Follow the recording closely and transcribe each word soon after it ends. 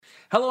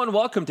Hello and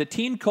welcome to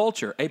Teen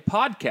Culture, a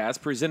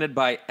podcast presented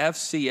by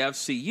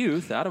FCFC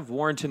Youth out of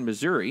Warrenton,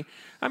 Missouri.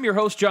 I'm your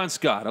host, John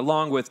Scott,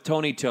 along with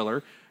Tony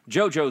Tiller,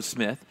 JoJo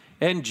Smith,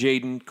 and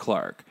Jaden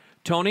Clark.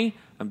 Tony,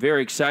 I'm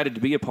very excited to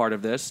be a part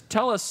of this.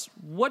 Tell us,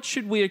 what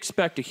should we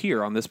expect to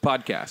hear on this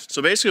podcast?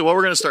 So basically what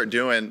we're going to start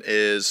doing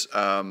is,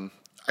 I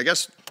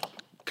guess,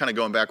 kind of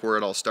going back where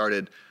it all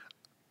started.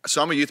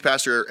 So I'm a youth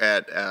pastor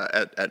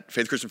at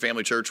Faith Christian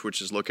Family Church,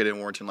 which is located in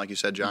Warrenton, like you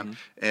said, John.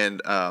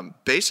 Mm-hmm. And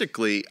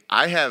basically,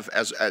 I have,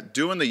 at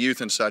doing the youth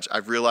and such,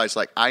 I've realized,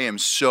 like, I am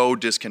so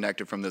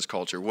disconnected from this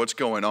culture. What's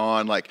going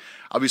on? Like,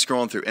 I'll be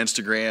scrolling through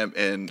Instagram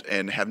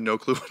and have no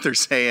clue what they're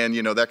saying,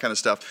 you know, that kind of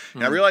stuff. Mm-hmm.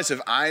 And I realize if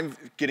I'm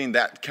getting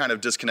that kind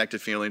of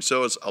disconnected feeling,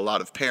 so is a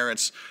lot of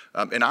parents.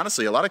 And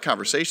honestly, a lot of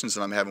conversations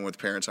that I'm having with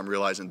parents, I'm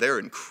realizing they're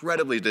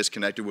incredibly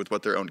disconnected with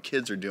what their own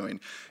kids are doing.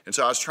 And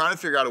so I was trying to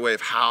figure out a way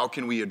of how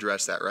can we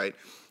address that, right?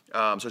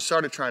 So I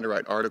started trying to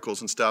write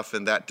articles and stuff,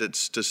 and that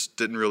just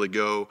didn't really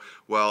go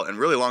well. And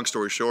really, long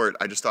story short,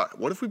 I just thought,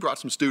 what if we brought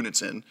some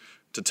students in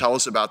to tell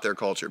us about their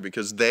culture,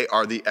 because they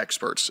are the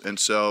experts. And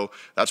so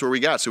that's where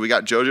we got. So we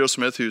got JoJo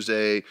Smith, who's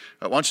why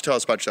don't you tell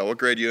us about yourself? What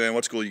grade you in?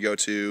 What school you go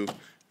to?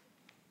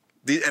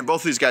 And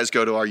both of these guys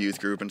go to our youth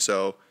group. And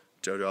so,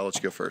 JoJo, I'll let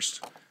you go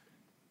first.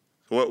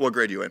 What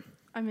grade you in?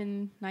 I'm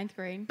in 9th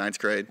grade. 9th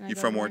grade. You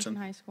from Warrenton?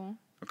 High School.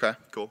 Okay,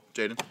 cool.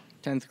 Jaden?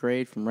 10th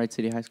grade from Wright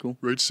City High School.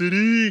 Wright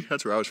City.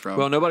 That's where I was from.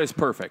 Well, nobody's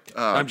perfect.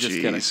 Oh, I'm just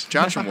kidding.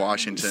 John's from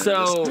Washington. This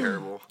is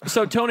terrible.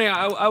 So, Tony,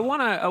 I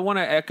want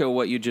to echo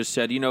what you just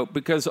said, you know,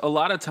 because a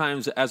lot of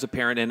times as a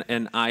parent,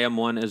 and I am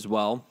one as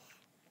well,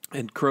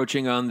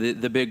 encroaching on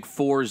the big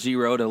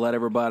 40 to let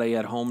everybody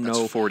at home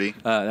know. That's 40.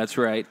 That's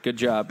right. Good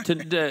job.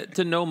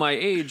 To know my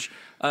age,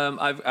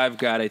 I've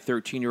got a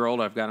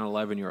 13-year-old. I've got an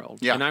 11-year-old.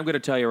 Yeah. And I'm going to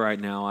tell you right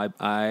now,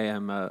 I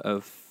am a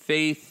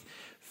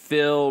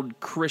faith-filled,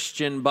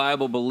 Christian,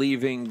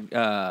 Bible-believing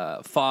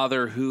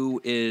father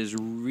who is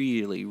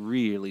really,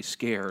 really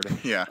scared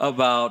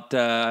about,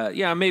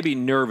 maybe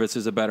nervous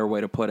is a better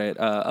way to put it,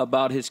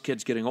 about his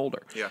kids getting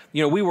older. Yeah.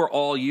 You know, we were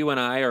all, you and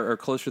I are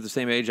closer to the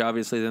same age,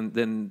 obviously,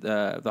 than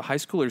the high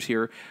schoolers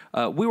here.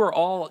 We were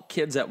all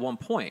kids at one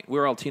point. We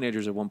were all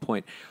teenagers at one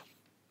point.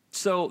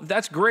 So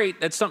that's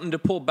great. That's something to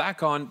pull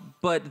back on.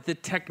 But the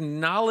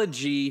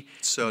technology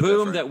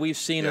boom that we've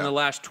seen in the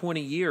last 20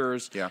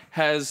 years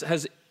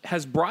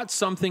has brought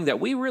something that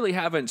we really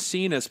haven't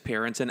seen as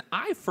parents. And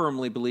I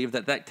firmly believe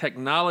that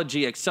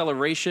technology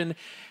acceleration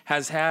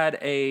has had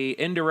a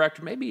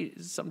indirect, maybe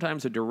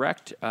sometimes a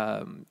direct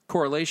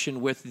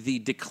correlation with the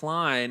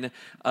decline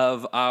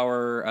of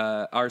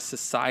our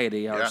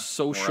society, our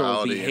social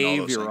morality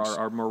behavior,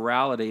 our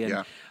morality.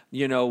 And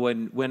you know,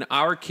 when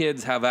our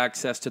kids have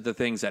access to the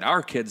things that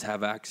our kids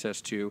have access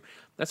to,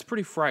 that's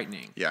pretty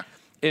frightening. Yeah.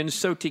 And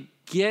so to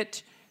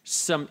get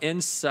some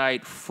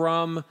insight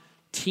from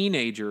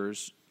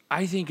teenagers,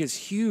 I think is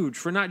huge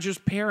for not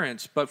just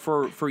parents, but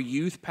for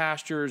youth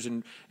pastors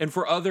and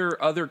for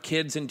other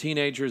kids and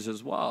teenagers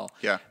as well.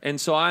 Yeah.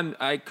 And so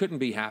I couldn't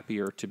be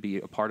happier to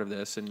be a part of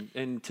this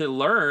and to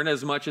learn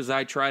as much as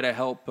I try to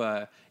help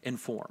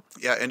inform.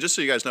 Yeah, and just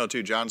so you guys know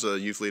too, John's a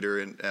youth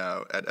leader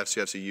at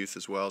FCFC Youth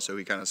as well, so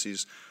he kind of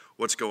sees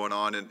what's going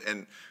on.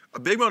 And a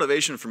big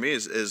motivation for me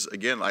is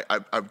again,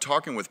 I'm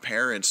talking with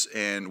parents,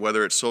 and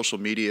whether it's social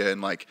media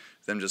and like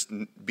them just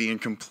being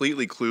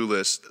completely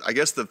clueless. I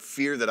guess the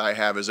fear that I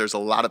have is there's a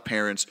lot of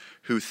parents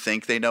who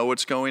think they know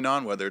what's going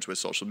on, whether it's with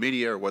social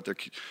media or what their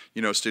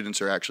students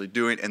are actually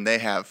doing, and they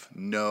have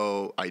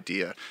no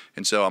idea.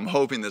 And so I'm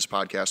hoping this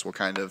podcast will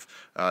kind of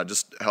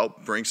just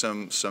help bring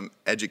some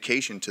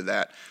education to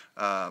that.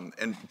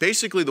 And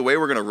basically the way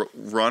we're going to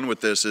run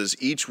with this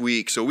is each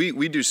week. So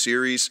we do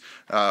series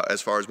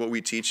as far as what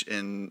we teach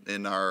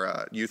in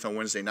our youth on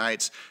Wednesday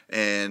nights.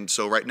 And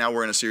so right now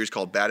we're in a series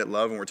called Bad at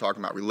Love, and we're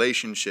talking about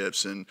relationships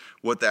and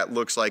what that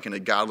looks like in a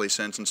godly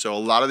sense. And so a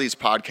lot of these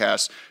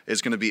podcasts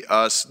is going to be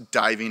us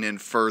diving in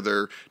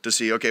further to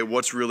see, okay,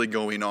 what's really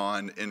going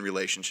on in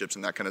relationships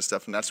and that kind of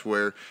stuff. And that's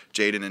where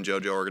Jaden and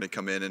JoJo are going to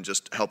come in and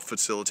just help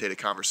facilitate a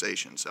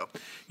conversation. So,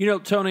 you know,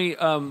 Tony,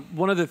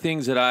 one of the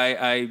things that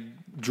I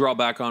draw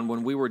back on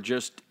when we were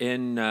just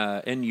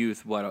in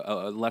youth,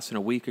 less than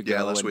a week ago.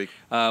 Yeah, last week.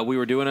 We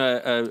were doing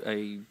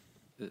a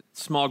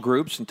small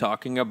groups and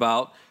talking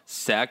about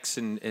sex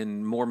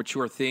and more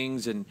mature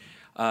things. And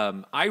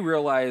I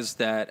realized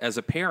that as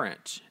a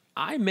parent,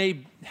 I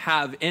may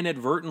have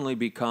inadvertently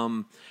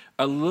become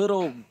a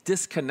little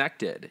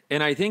disconnected.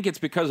 And I think it's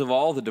because of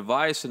all the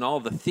device and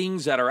all the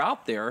things that are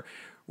out there.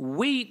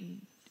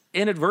 We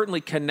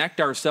inadvertently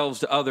connect ourselves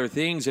to other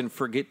things and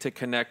forget to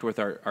connect with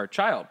our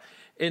child.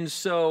 And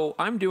so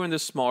I'm doing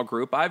this small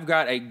group. I've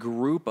got a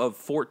group of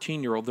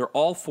 14-year-olds. They're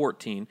all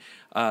 14.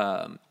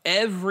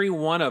 Every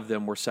one of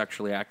them were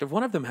sexually active.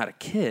 One of them had a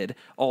kid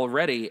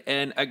already.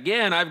 And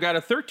again, I've got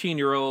a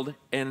 13-year-old,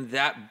 and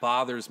that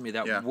bothers me.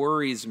 That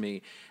worries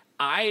me.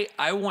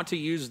 I want to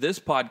use this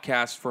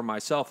podcast for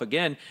myself,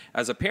 again,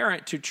 as a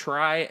parent, to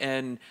try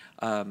and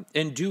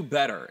do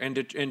better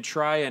and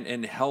try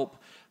and help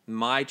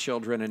my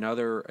children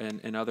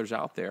and others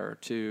out there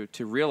to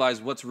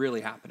realize what's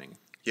really happening.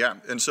 Yeah,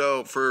 and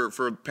so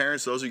for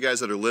parents, those of you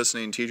guys that are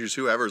listening, teachers,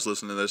 whoever is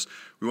listening to this,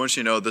 we want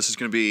you to know this is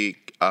going to be,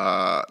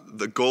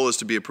 the goal is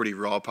to be a pretty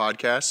raw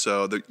podcast,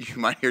 so that you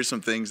might hear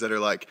some things that are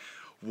like,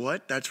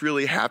 what? That's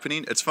really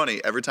happening? It's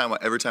funny, every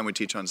time we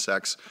teach on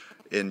sex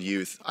in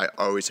youth, I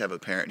always have a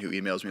parent who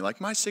emails me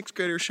like, my 6th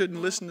grader shouldn't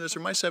listen to this,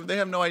 or my 7th, they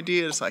have no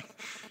idea. It's like,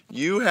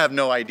 you have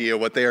no idea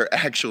what they are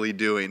actually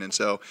doing. And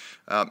so,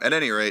 at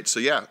any rate,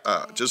 so yeah,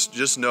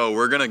 just know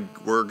we're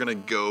gonna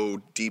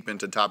go deep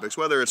into topics,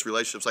 whether it's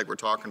relationships like we're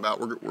talking about.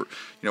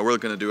 We're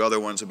gonna do other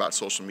ones about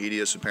social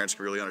media so parents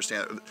can really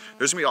understand.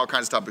 There's gonna be all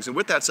kinds of topics. And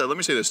with that said, let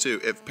me say this too: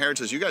 if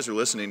parents, as you guys are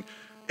listening,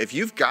 if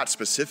you've got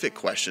specific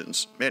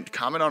questions, man,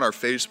 comment on our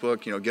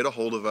Facebook. Get a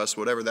hold of us,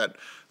 whatever that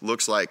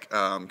looks like,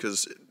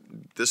 because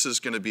this is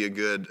going to be a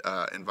good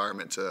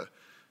environment to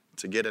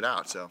get it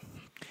out. So.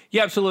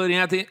 Yeah, absolutely.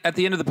 And at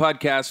the end of the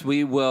podcast,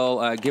 we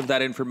will give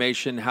that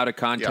information, how to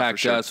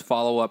contact us,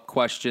 follow up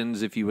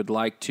questions if you would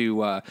like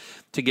to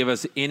give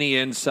us any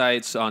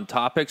insights on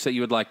topics that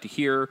you would like to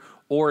hear,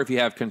 or if you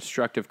have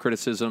constructive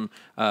criticism,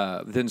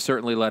 then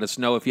certainly let us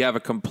know. If you have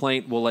a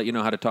complaint, we'll let you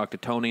know how to talk to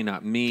Tony,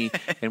 not me,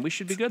 and we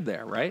should be good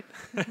there, right?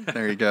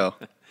 There you go.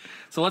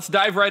 So let's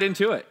dive right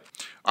into it.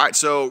 All right.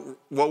 So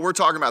what we're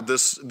talking about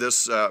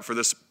for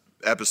this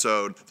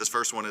episode, this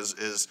first one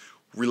is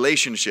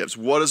relationships.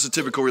 What does a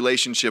typical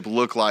relationship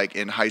look like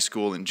in high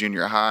school and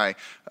junior high?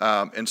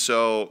 And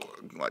so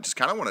I just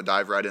kind of want to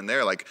dive right in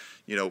there. Like,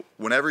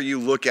 whenever you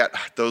look at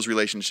those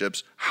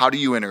relationships, how do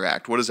you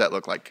interact? What does that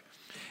look like?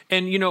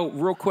 And,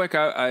 real quick,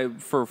 I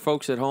for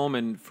folks at home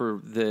and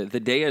for the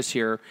dais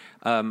here,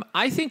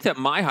 I think that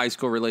my high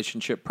school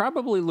relationship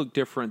probably looked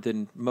different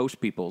than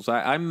most people's.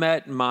 I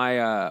met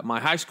my my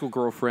high school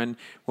girlfriend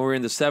when we were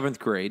in the 7th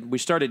grade. We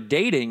started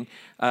dating,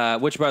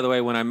 which, by the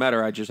way, when I met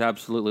her, I just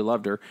absolutely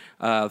loved her.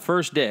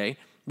 First day,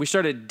 we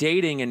started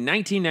dating in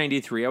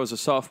 1993. I was a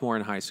sophomore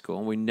in high school,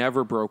 and we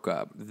never broke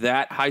up.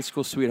 That high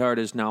school sweetheart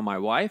is now my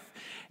wife,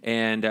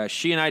 and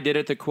she and I did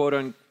it the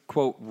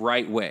quote-unquote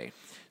right way.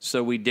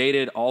 So we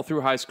dated all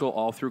through high school,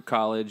 all through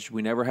college.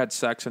 We never had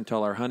sex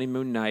until our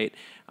honeymoon night.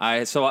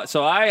 So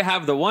I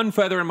have the one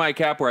feather in my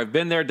cap where I've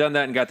been there, done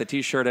that, and got the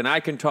T-shirt, and I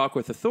can talk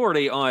with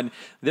authority on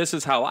this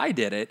is how I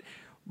did it.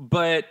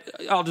 But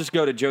I'll just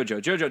go to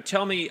JoJo. JoJo,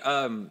 tell me,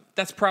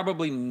 that's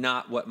probably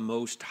not what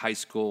most high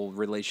school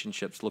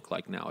relationships look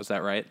like now. Is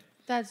that right?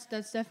 That's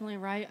definitely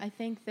right. I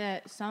think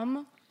that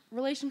some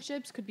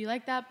relationships could be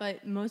like that,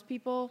 but most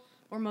people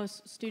or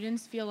most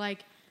students feel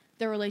like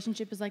their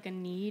relationship is like a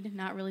need,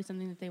 not really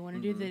something that they want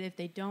to do, that if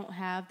they don't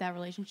have that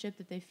relationship,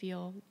 that they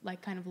feel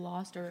like kind of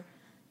lost or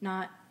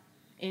not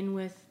in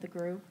with the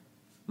group.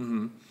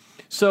 Mm-hmm.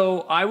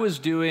 So I was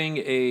doing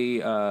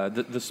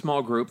the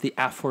small group, the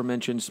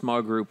aforementioned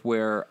small group,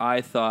 where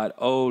I thought,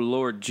 oh,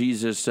 Lord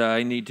Jesus,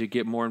 I need to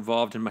get more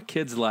involved in my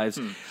kids'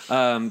 lives.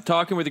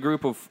 Talking with a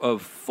group of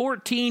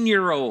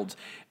 14-year-olds.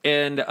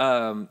 And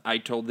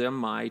I told them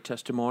my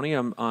testimony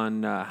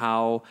on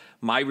how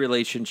my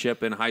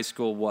relationship in high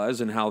school was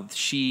and how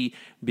she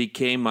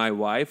became my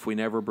wife. We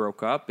never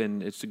broke up,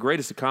 and it's the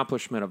greatest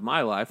accomplishment of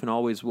my life and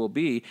always will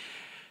be.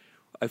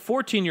 A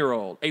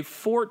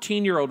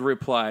 14-year-old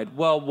replied,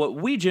 well, what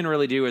we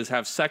generally do is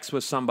have sex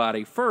with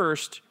somebody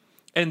first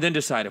and then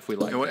decide if we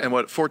like them. And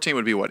what 14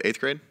 would be what, 8th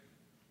grade?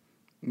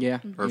 Yeah.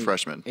 Or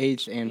freshman?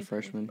 8th and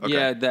freshman. Okay.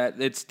 Yeah,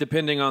 that it's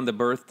depending on the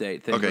birth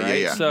date thing,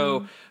 right? Yeah.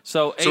 So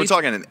we're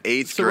talking an 8th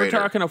grader. So we're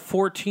talking a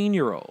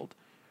 14-year-old.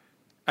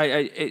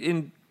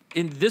 In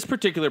this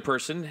particular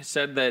person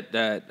said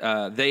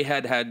that they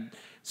had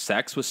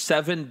sex with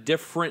 7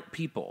 different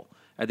people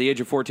at the age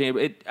of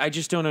 14. I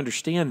just don't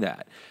understand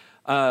that.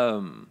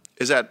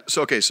 Is that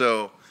so? Okay,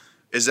 so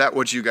is that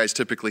what you guys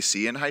typically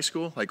see in high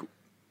school? Like,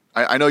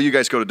 I know you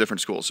guys go to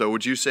different schools, so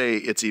would you say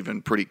it's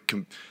even pretty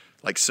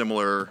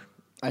similar?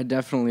 I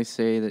definitely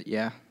say that.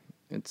 Yeah,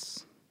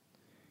 it's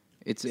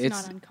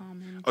not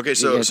uncommon. Okay,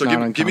 so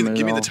give me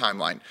the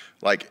timeline.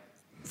 Like,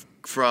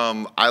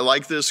 from I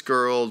like this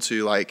girl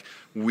to like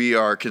we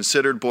are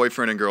considered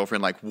boyfriend and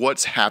girlfriend. Like,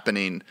 what's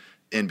happening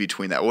in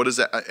between that? What is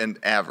that an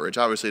average?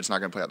 Obviously, it's not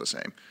going to play out the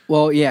same.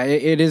 Well, yeah,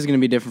 it is going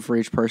to be different for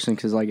each person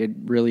because like it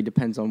really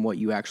depends on what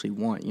you actually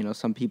want.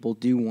 Some people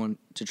do want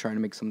to try to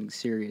make something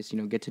serious.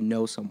 Get to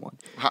know someone.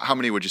 How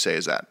many would you say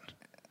is that?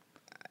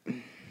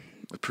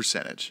 A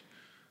percentage.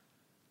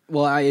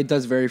 Well, it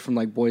does vary from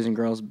like boys and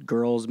girls.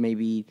 Girls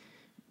maybe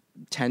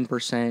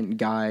 10%,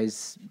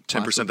 guys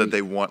 10% that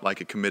they want like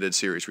a committed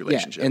serious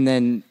relationship. Yeah,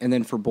 and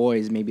then for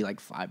boys maybe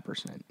like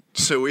 5%.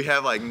 So we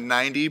have like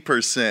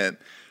 90%.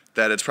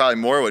 That it's probably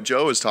more what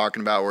Joe was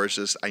talking about, where it's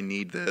just I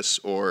need this,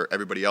 or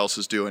everybody else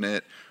is doing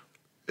it.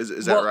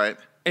 Is that right?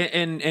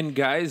 And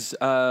guys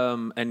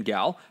and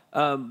gal,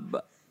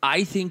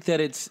 I think that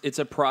it's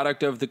a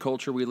product of the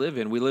culture we live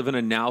in. We live in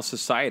a now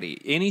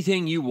society.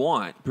 Anything you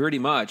want, pretty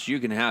much, you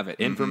can have it.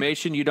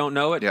 Information you don't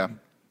know it, yeah.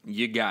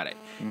 You got it.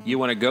 You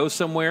want to go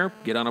somewhere,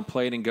 get on a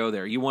plane and go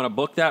there. You want to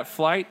book that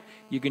flight,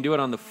 you can do it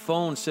on the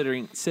phone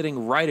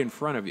sitting right in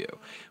front of you.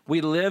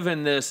 We live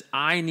in this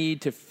I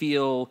need to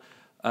feel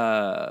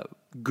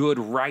good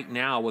right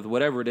now with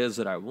whatever it is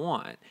that I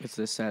want. It's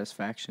the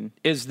satisfaction.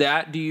 Is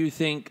that, do you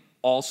think,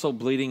 also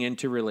bleeding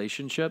into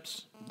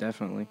relationships?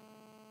 Definitely.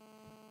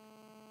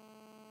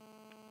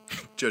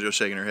 JoJo's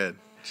shaking her head.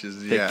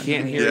 She's, They yeah.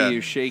 can't hear Yeah.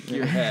 you shake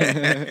your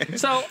head.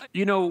 So,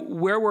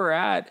 where we're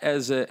at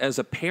as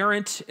a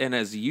parent and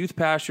as youth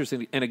pastors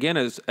and again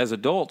as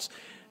adults,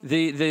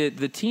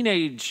 the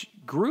teenage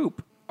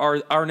group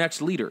are our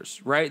next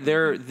leaders, right?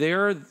 They're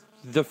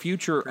the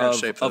future gonna of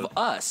shape the-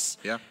 us.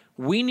 Yeah.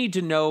 We need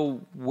to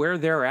know where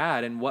they're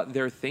at and what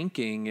they're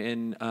thinking,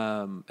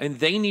 and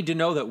they need to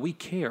know that we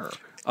care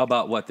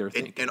about what they're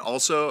thinking. And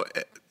also,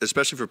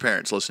 especially for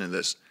parents listening to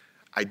this,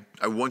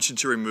 I want you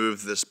to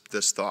remove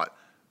this thought,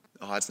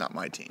 oh, that's not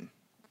my teen.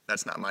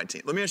 That's not my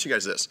teen. Let me ask you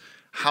guys this.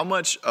 How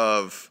much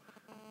of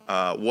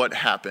what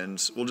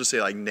happens, we'll just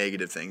say like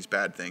negative things,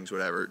 bad things,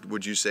 whatever,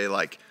 would you say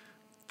like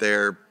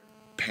their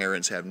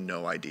parents have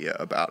no idea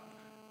about?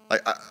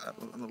 Like,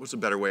 what's a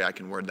better way I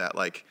can word that?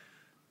 Like,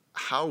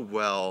 how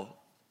well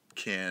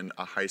can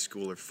a high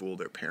schooler fool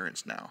their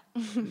parents now?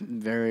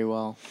 Very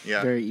well.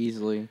 Yeah. Very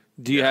easily.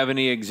 Do you have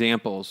any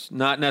examples?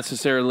 Not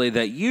necessarily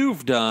that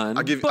you've done.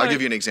 I'll give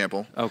you an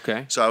example.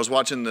 Okay. So I was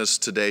watching this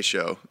Today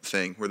Show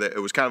thing where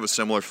it was kind of a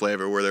similar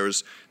flavor where there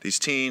was these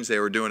teens, they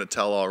were doing a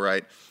tell-all,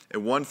 right?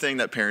 And one thing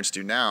that parents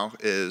do now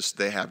is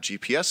they have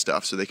GPS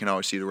stuff so they can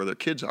always see where their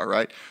kids are,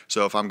 right?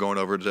 So if I'm going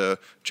over to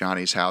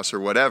Johnny's house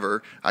or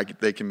whatever,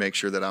 they can make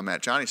sure that I'm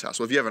at Johnny's house.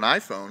 Well, if you have an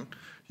iPhone,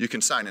 you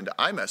can sign into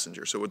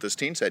iMessenger. So what this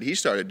teen said he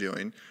started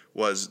doing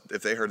was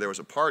if they heard there was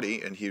a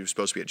party and he was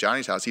supposed to be at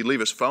Johnny's house, he'd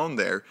leave his phone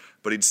there,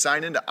 but he'd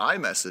sign into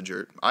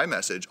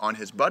iMessage on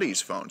his buddy's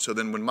phone. So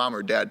then when mom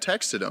or dad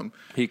texted him,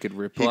 He could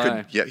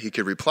reply. he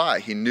could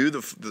reply. He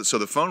knew so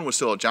the phone was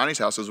still at Johnny's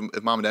house. So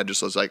if mom and dad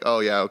just was like, oh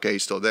yeah, okay,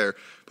 he's still there.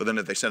 But then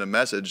if they sent a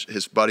message,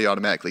 his buddy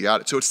automatically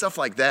got it. So it's stuff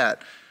like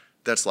that.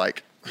 That's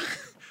like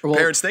Well,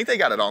 parents think they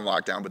got it on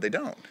lockdown, but they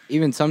don't.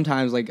 even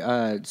sometimes, like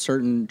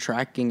certain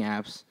tracking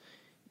apps,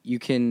 you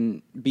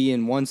can be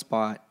in one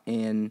spot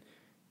and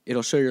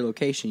it'll show your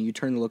location. You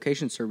turn the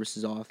location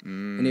services off,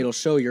 and it'll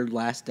show your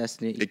last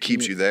destination. It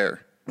keeps you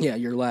there. Yeah,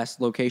 your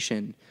last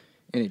location,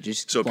 and it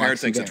just So blocks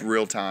parents you thinks there. it's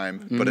real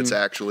time, but it's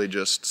actually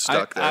just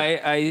stuck there.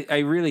 I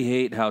really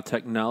hate how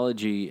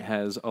technology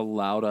has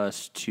allowed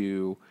us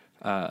to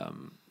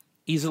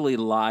easily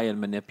lie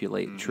and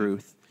manipulate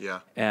truth.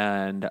 Yeah.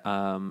 And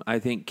I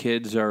think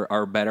kids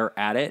are better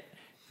at it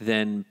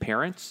than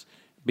parents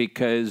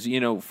because,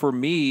 for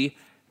me,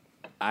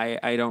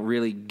 I don't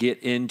really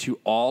get into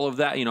all of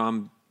that.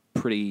 I'm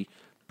pretty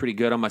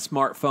good on my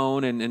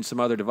smartphone and some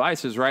other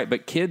devices, right?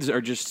 But kids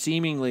are just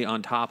seemingly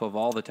on top of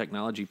all the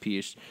technology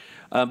piece.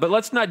 But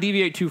let's not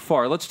deviate too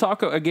far. Let's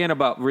talk again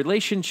about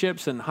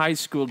relationships in high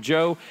school.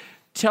 Joe,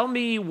 tell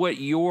me what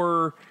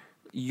your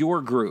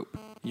group,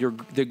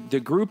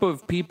 the group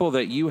of people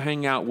that you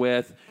hang out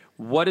with,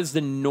 what is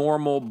the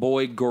normal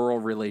boy-girl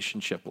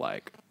relationship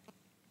like?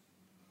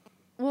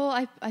 Well,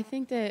 I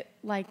think that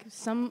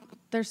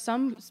there's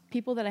some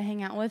people that I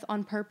hang out with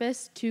on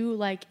purpose to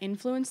like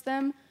influence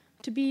them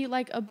to be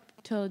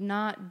to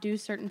not do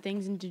certain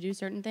things and to do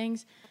certain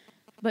things.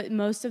 But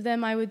most of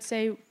them I would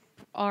say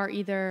are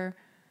either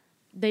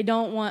they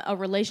don't want a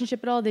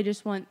relationship at all, they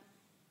just want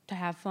to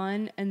have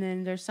fun. And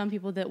then there's some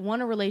people that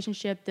want a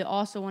relationship that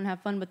also want to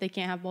have fun, but they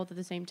can't have both at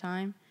the same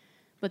time.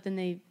 But then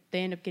they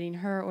end up getting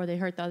hurt or they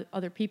hurt the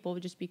other people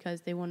just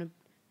because they want to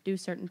do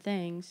certain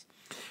things.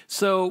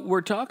 So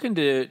we're talking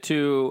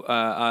to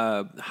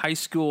a high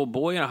school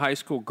boy and a high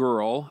school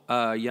girl,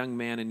 a young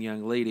man and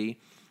young lady.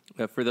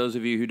 For those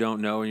of you who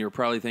don't know, and you're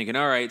probably thinking,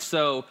 all right,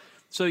 so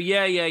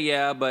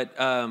yeah,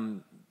 but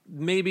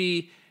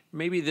maybe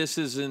this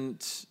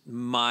isn't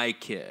my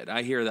kid.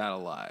 I hear that a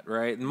lot,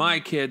 right? My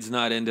kid's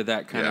not into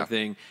that kind of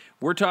thing.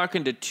 We're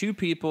talking to two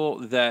people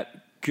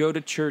that go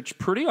to church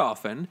pretty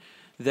often,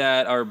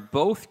 that are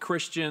both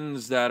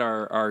Christians, that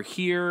are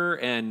here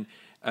and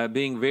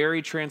being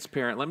very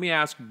transparent. Let me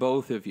ask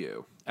both of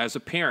you, as a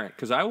parent,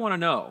 because I want to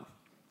know,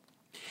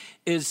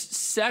 is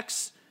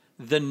sex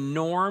the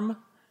norm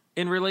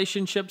in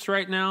relationships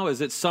right now?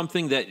 Is it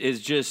something that is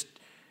just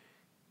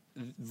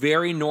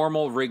very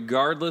normal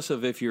regardless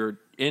of if you're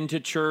into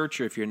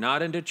church or if you're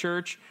not into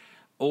church?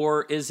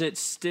 Or is it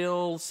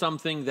still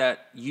something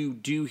that you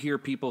do hear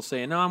people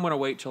saying, no, I'm going to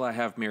wait till I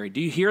have married? Do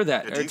you hear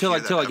that? Yeah, do you Till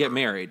hear that I get ever?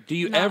 married? Do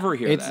you ever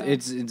hear that?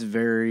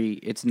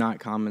 It's not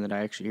common that I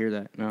actually hear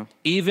that. No.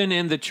 Even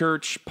in the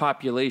church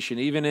population,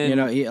 even in...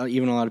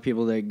 Even a lot of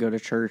people that go to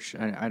church,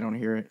 I don't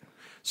hear it.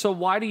 So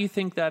why do you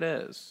think that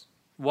is?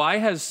 Why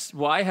has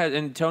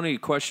and Tony,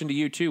 question to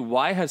you too,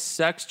 why has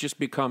sex just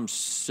become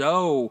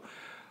so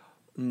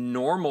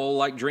normal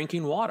like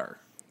drinking water?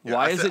 Yeah,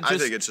 Why is it just... I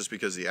think it's just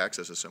because the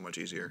access is so much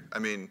easier. I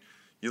mean,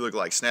 you look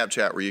like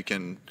Snapchat where you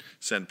can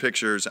send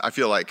pictures. I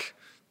feel like,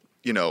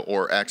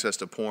 or access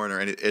to porn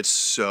or anything. It's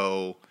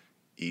so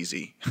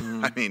easy.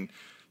 I mean,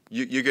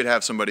 you could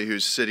have somebody who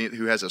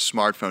has a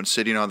smartphone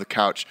sitting on the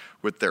couch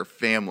with their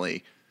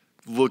family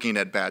looking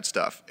at bad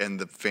stuff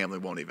and the family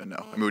won't even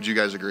know. I mean, would you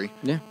guys agree?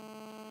 Yeah.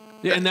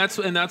 Yeah, and that's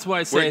why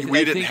I say we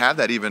I didn't think- have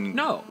that even.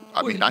 No,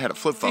 I mean, I had a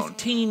flip phone.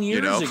 15 years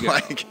you know? ago.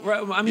 Like,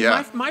 Right, I mean,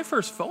 yeah. my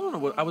first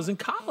phone, I was in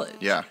college.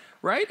 Yeah.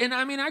 Right, and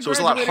I mean, I So it was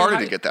a lot graduated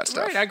harder to get that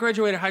stuff. Right, I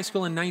graduated high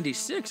school in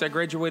 '96. I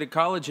graduated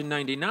college in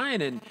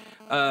 '99, and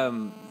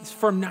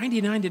from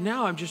 '99 to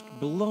now, I'm just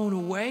blown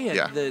away at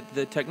Yeah.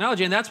 the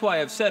technology, and that's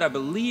why I've said I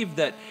believe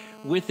that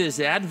with this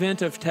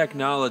advent of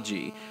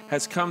technology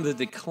has come the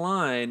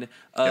decline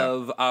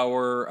of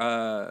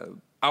our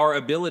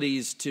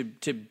abilities to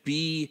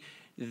be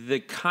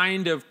the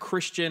kind of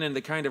Christian and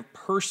the kind of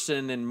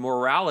person and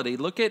morality.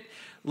 Look at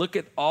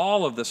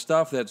all of the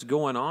stuff that's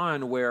going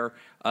on where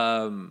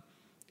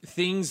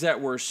things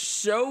that were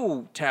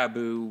so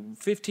taboo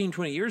 15,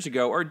 20 years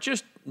ago are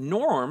just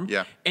norm.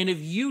 Yeah. And if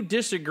you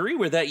disagree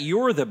with that,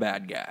 you're the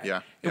bad guy. Yeah,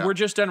 And yeah. we're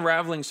just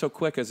unraveling so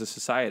quick as a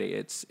society.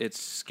 It's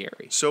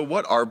scary. So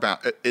what are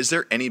is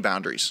there any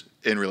boundaries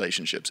in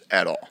relationships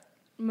at all?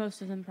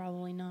 Most of them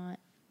probably not.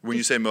 When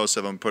you say most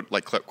of them,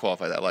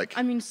 qualify that like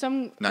I mean,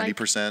 some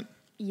 90%.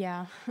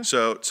 Yeah.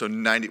 So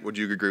 90. Would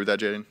you agree with that,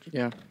 Jaden?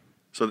 Yeah.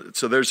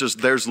 So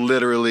there's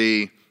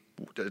literally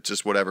it's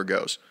just whatever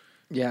goes.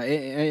 Yeah,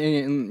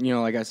 and you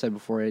know, like I said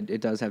before,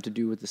 it does have to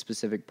do with the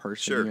specific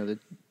person, Sure. you know, the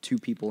two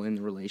people in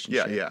the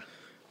relationship. Yeah.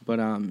 But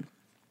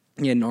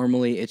yeah,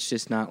 normally it's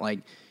just not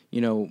like,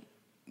 you know,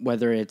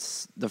 whether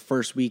it's the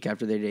first week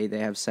after they date they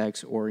have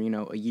sex or, you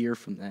know, a year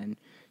from then,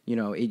 you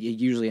know, it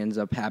usually ends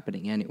up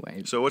happening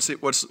anyway. So what's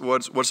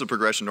the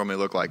progression normally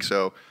look like?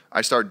 So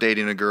I start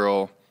dating a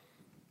girl.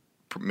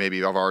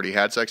 Maybe I've already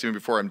had sex even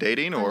before I'm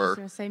dating, I was or just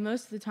gonna say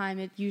most of the time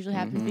it usually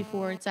happens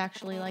before it's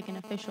actually like an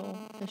official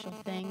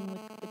thing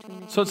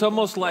between the two So it's people.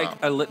 almost like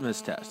a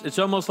litmus test. It's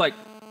almost like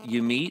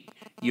you meet,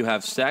 you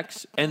have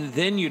sex, and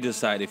then you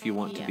decide if you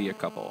want to Yeah. be a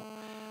couple.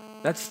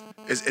 That's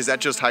is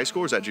that just high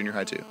school or is that junior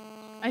high too?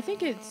 I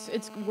think it's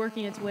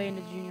working its way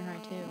into junior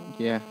high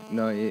too. Yeah,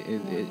 no,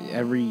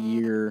 every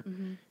year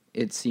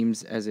it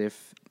seems as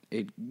if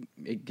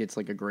it gets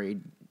like a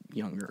grade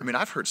younger. I mean,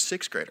 I've heard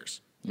sixth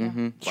graders.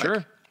 Yeah.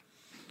 sure.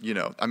 You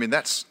know, I mean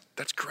that's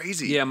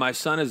crazy. Yeah, my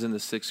son is in the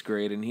 6th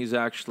grade, and he's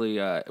actually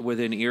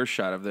within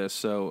earshot of this,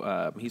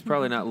 so he's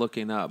probably not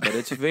looking up. But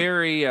it's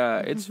very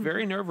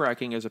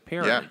nerve-wracking as a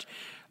parent.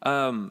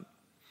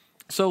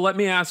 So let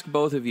me ask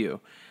both of you: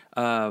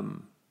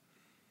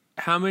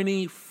 how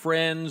many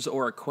friends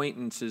or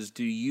acquaintances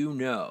do you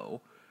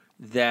know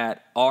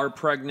that are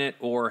pregnant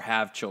or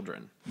have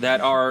children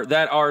that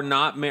are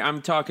not?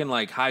 I'm talking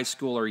like high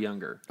school or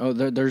younger. Oh,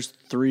 there's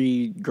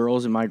 3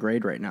 girls in my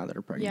grade right now that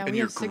are pregnant. Yeah, In we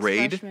your have 6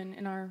 grade?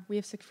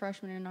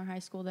 freshmen in our high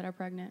school that are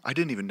pregnant. I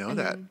didn't even know And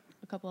that. then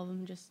a couple of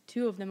them, just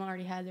 2 of them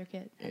already had their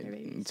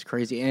babies. It's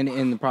crazy,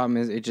 and the problem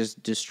is it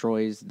just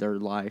destroys their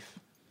life.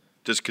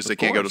 Just because they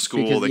can't go to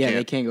school, Because, they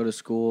they can't go to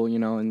school, you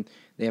know, and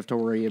they have to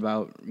worry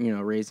about, you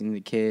know, raising the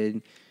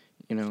kid,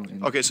 you know.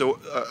 And Okay, so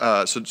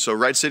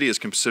Wright City is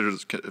considered,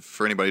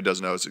 for anybody who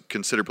doesn't know, it's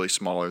considerably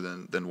smaller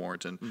than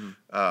Warrenton.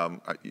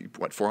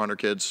 400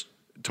 kids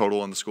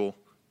total in the school,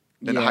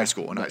 in the Yeah, high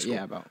school,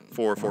 yeah, about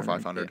 400 or 400,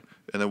 500. yeah.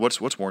 And then what's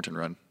Warrenton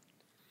run?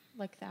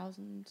 Like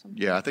 1,000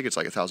 something. Yeah, I think it's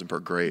like 1,000 per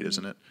grade,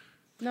 isn't it?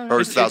 No,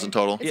 Or it's 1,000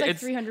 total. It's Yeah, like it's-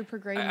 300 per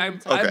grade. and I, then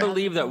it's I like Okay.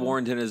 believe that 1,000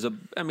 Warrenton is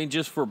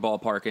just for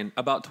ballparking,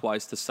 about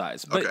twice the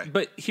size. But Okay.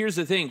 but here's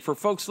the thing for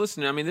folks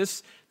listening. I mean,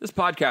 this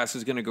podcast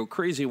is going to go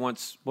crazy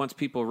once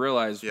people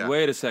realize. Yeah.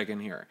 Wait a second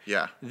here.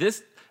 Yeah.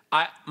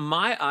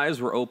 My eyes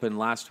were open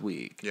last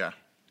week. Yeah.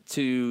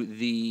 To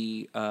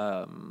the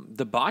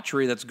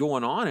debauchery that's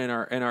going on in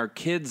our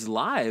kids'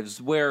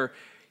 lives, where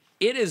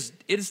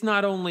it's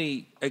not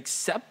only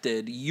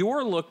accepted,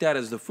 you're looked at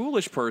as the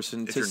foolish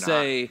person If to you're not.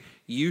 say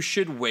you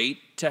should wait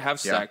to have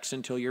Yeah. sex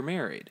until you're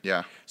married.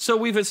 Yeah. So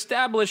we've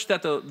established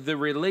that the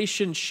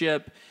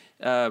relationship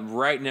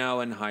right now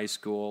in high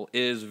school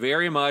is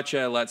very much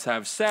a let's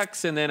have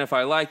sex, and then if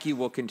I like you,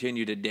 we'll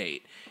continue to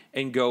date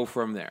and go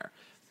from there.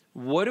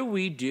 What do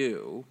we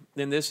do?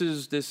 And this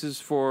is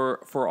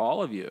for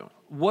all of you.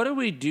 What do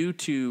we do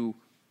to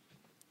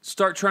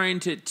start trying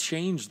to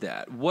change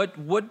that?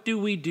 What do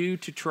we do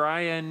to try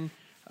and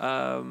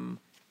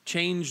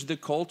change the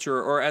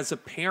culture, or as a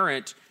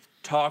parent,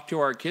 talk to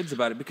our kids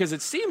about it? Because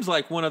it seems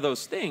like one of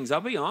those things.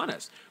 I'll be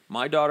honest.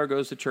 My daughter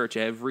goes to church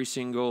every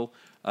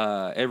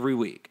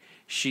week.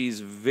 She's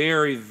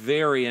very,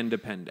 very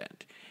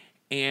independent.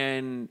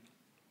 And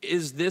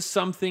is this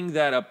something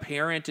that a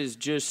parent is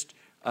just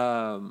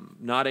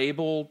not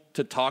able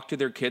to talk to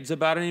their kids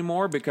about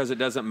anymore because it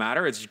doesn't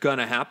matter? It's going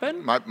to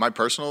happen? My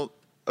personal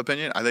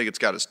opinion, I think it's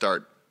got to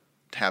start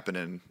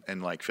happening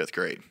in like 5th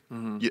grade.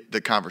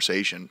 The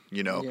conversation,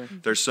 you know, Yeah.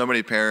 there's so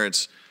many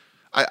parents.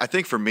 I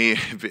think for me,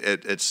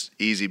 it's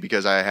easy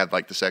because I have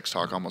like the sex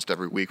talk almost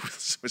every week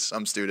with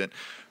some student.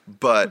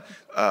 But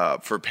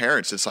for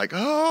parents, it's like,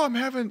 oh, I'm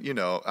having, you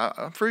know,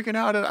 I'm freaking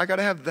out. I got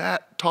to have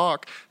that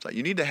talk. It's like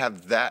you need to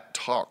have that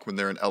talk when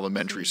they're in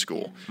elementary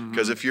school.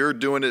 Because if you're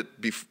doing it,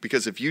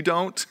 because if you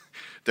don't,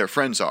 their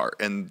friends are.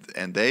 And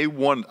they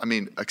want, I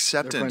mean, their friends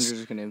acceptance. are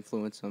just going to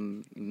influence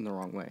them in the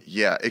wrong way.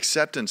 Yeah,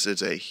 acceptance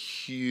is a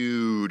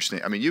huge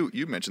thing. I mean,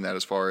 you mentioned that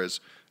as far as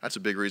that's a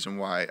big reason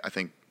why I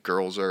think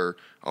girls are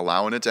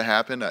allowing it to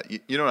happen.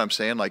 You know what I'm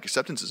saying? Like,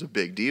 acceptance is a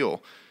big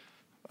deal.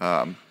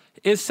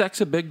 Is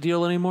sex a big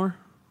deal anymore?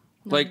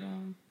 Not Like, at all.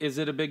 is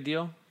it a big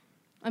deal?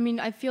 I mean,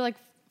 I feel like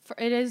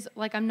it is,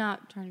 like, I'm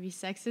not trying to be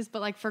sexist,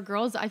 but like for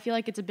girls, I feel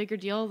like it's a bigger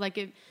deal.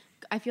 Like,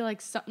 I feel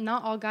like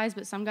not all guys,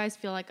 but some guys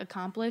feel like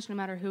accomplished no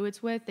matter who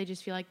it's with. They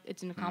just feel like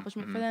it's an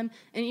accomplishment for them.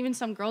 And even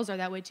some girls are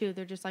that way too.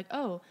 They're just like,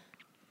 oh,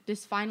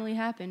 this finally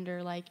happened,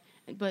 or like,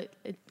 but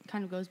it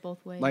kind of goes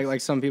both ways.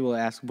 Like some people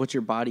ask, what's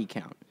your body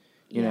count?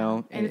 You Yeah.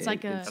 know, And it's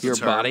like That's Your a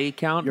term. body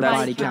count? your Body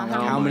body count, count. Like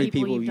how how many many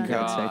people people you've you've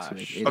had done sex it. with.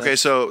 Gosh. It's-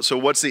 Okay, so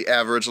what's the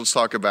average? Let's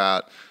talk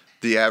about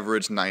the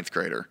average ninth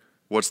grader.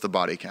 What's the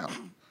body count?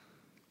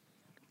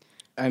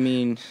 I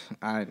mean,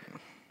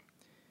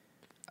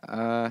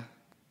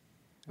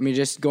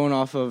 just going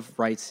off of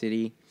Wright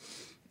City,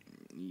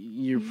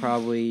 you're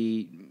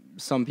probably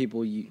some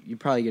people you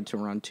probably get to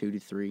around 2 to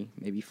 3,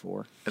 maybe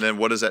 4. And then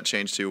what does that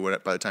change to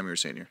by the time you're a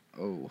senior?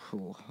 Oh,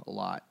 a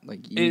lot.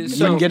 Like Is- you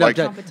so, can get like-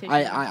 up to. Competition.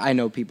 I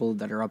know people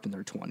that are up in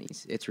their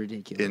 20s. It's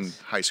ridiculous.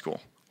 In high school.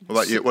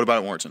 What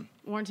about Warrenton?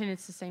 Warrenton,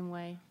 it's the same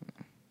way.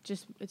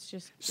 It's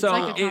So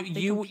like it, they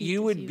you compete you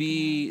to would see who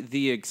be can have.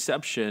 the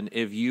exception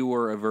if you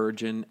were a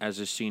virgin as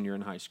a senior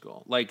in high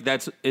school. Like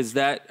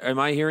am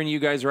I hearing you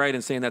guys right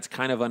in saying that's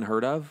kind of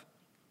unheard of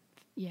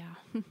Yeah.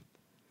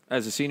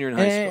 as a senior in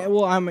high school?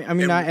 Well, I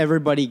mean, not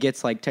everybody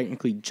gets like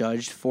technically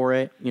judged for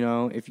it. You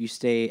know, if you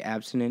stay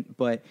abstinent,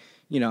 but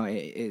you know,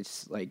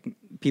 it's like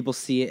people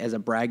see it as a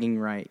bragging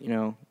right. You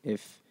know,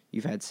 if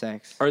you've had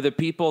sex. Are the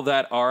people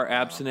that are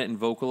abstinent and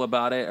vocal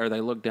about it, are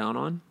they looked down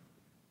on?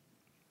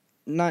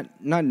 Not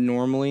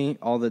normally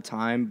all the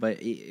time, but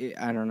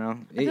I don't know.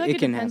 I feel like it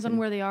can depends happen. on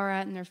where they are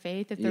at in their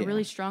faith. If they're Yeah.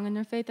 really strong in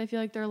their faith, I feel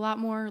like they're a lot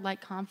more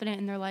like confident,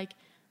 and they're like,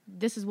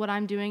 this is what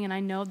I'm doing, and I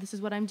know this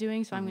is what I'm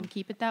doing, so I'm going to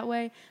keep it that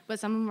way. But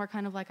some of them are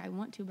kind of like, I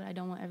want to, but I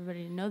don't want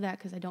everybody to know that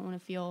because I don't want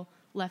to feel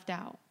left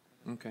out.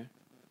 Okay.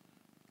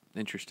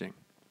 Interesting.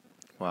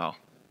 Wow.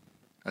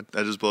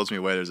 That just blows me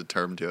away. There's a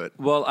term to it.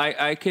 Well,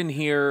 I can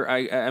hear.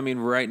 I mean,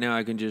 right now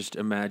I can just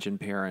imagine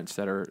parents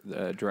that are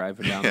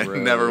driving down the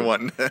road, Never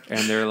one. and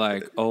they're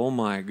like, "Oh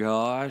my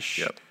gosh,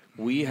 Yep.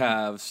 we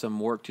have some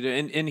work to do."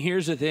 And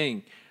here's the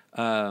thing: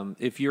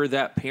 if you're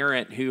that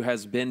parent who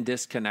has been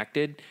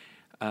disconnected,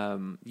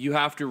 you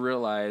have to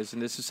realize,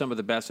 and this is some of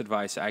the best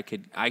advice I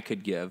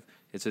could give.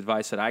 It's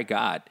advice that I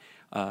got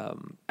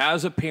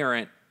as a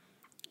parent.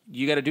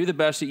 You got to do the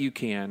best that you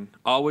can.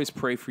 Always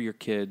pray for your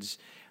kids.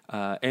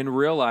 And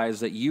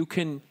realize that you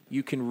can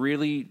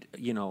really,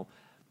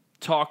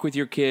 talk with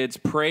your kids,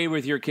 pray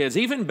with your kids,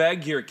 even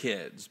beg your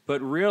kids,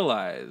 but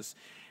realize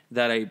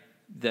that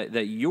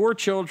that your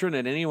children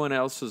and anyone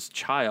else's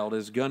child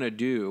is going to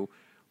do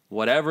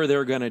whatever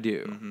they're going to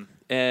do.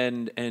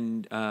 And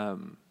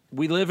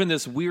we live in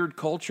this weird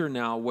culture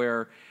now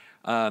where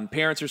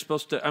kids are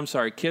supposed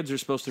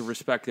to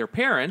respect their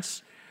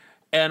parents.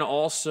 And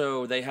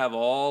also, they have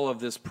all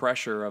of this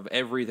pressure of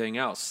everything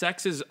else.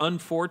 Sex is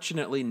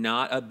unfortunately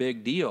not a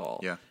big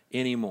deal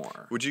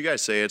anymore. Would you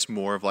guys say it's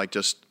more of like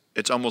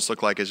it's almost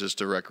look like it's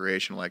just a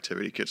recreational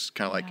activity? It's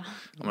kind of like,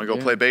 I'm going to go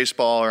play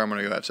baseball or I'm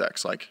going to go have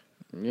sex. Like,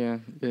 Yeah,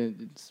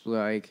 it's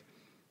like,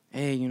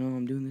 hey,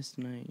 I'm doing this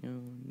tonight.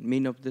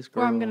 Meeting up with this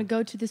girl. Or I'm going to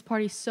go to this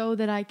party so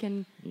that I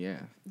can Yeah.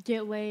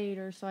 get laid,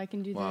 or so I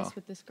can do Wow. this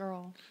with this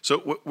girl. so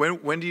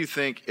when do you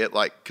think it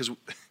because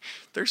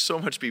there's so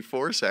much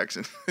before sex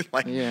and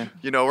like, Yeah.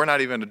 we're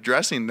not even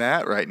addressing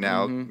that right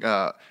now.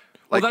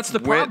 Well, that's the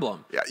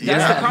problem. That's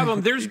the problem.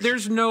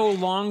 There's no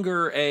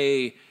longer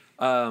a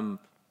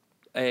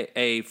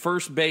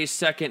first base,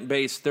 second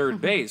base,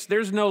 third base.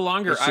 There's no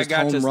longer It's I just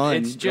got home to. run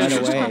It's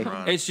just right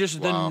away. it's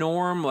just the Wow.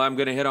 norm. I'm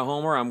going to hit a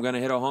homer. I'm going to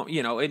hit a home.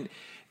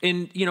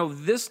 And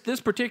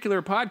this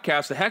particular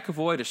podcast, a heck of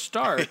a way to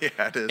start.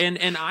 Yeah, it is.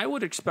 And I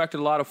would expect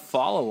a lot of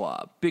follow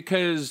up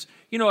because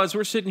as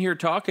we're sitting here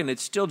talking,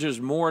 it's still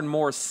just more and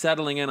more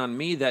settling in on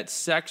me that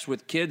sex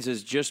with kids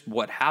is just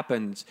what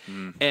happens.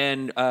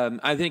 And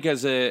I think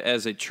as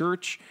a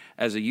church,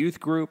 as a youth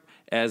group,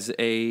 as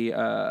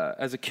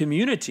a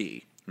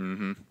community,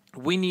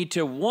 we need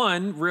to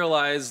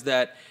realize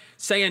that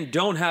saying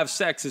don't have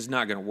sex is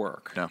not going to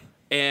work. No.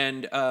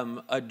 And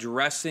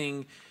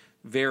addressing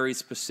very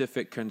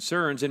specific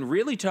concerns and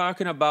really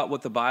talking about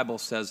what the Bible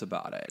says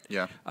about it.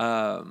 Yeah.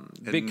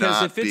 Because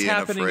not if it's being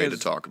happening afraid as,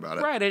 to talk about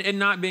it. right, and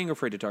not being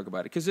afraid to talk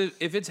about it, because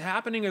if it's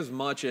happening as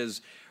much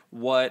as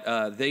what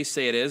they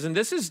say it is, and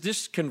this is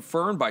just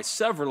confirmed by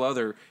several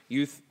other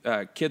youth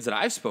kids that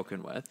I've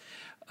spoken with,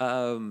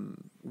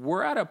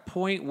 we're at a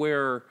point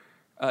where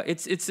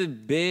it's a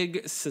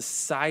big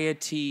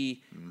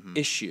society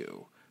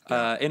issue,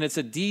 and it's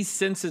a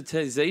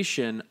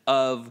desensitization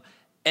of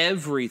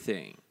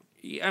everything.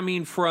 I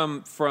mean,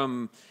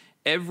 from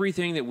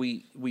everything that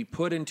we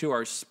put into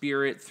our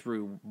spirit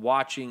through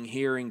watching,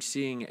 hearing,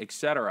 seeing,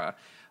 etc.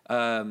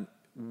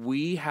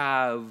 We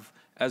have,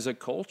 as a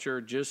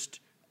culture, just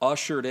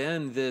ushered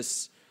in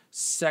this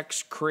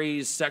sex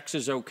craze. Sex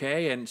is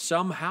okay, and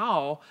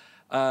somehow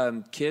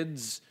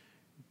kids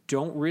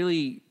don't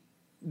really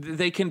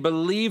they can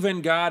believe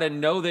in God and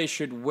know they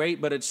should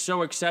wait, but it's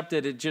so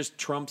accepted it just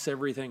trumps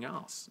everything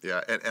else.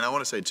 Yeah, and I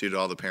want to say too to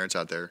all the parents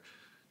out there,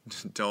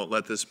 don't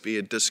let this be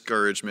a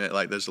discouragement.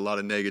 Like there's a lot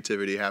of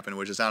negativity happening,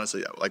 which is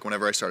honestly like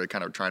whenever I started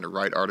kind of trying to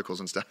write articles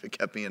and stuff, it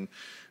kept being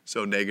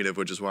so negative,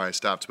 which is why I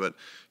stopped. But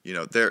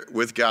there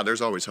with God,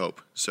 there's always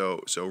hope.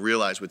 So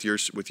realize with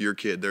your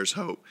kid, there's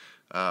hope.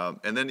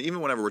 And then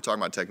even whenever we're talking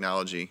about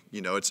technology,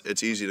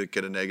 it's easy to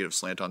get a negative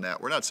slant on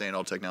that. We're not saying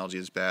all technology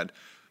is bad,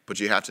 but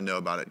you have to know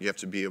about it. You have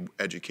to be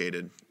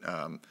educated.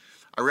 I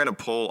ran a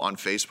poll on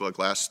Facebook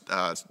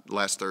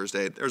last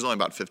Thursday. There was only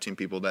about 15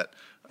 people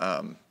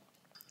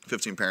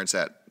 15 parents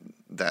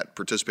that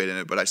participate in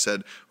it. But I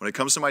said, when it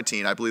comes to my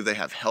teen, I believe they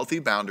have healthy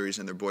boundaries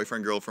in their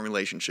boyfriend-girlfriend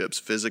relationships,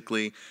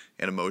 physically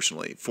and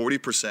emotionally.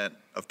 40%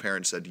 of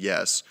parents said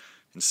yes,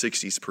 and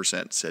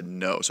 60% said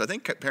no. So I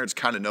think parents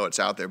kind of know it's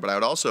out there. But I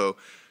would also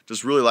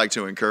just really like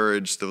to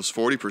encourage those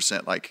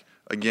 40%, like,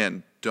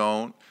 again,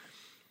 don't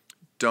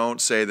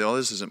say that,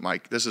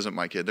 this isn't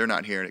my kid. They're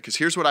not hearing it. Because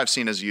here's what I've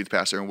seen as a youth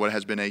pastor, and what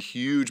has been a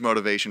huge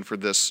motivation for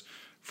this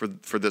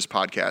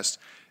podcast,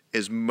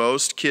 is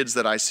most kids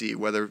that I see,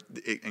 whether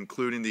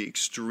including the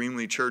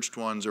extremely churched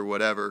ones or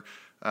whatever,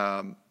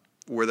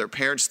 where their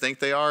parents think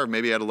they are,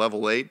 maybe at a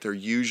level 8, they're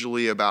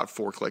usually about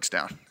 4 clicks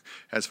down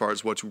as far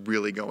as what's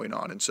really going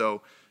on. And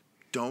so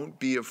don't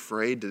be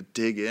afraid to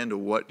dig into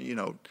what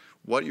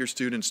your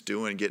students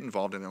do and get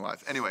involved in their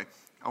life. Anyway,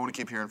 I want to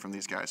keep hearing from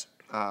these guys.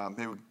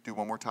 Maybe we'll do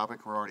one more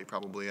topic. We're already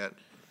probably at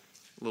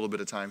a little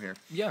bit of time here.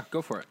 Yeah,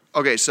 go for it.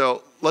 Okay,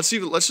 so let's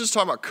just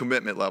talk about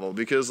commitment level,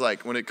 because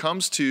like when it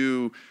comes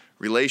to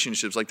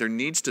relationships, like there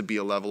needs to be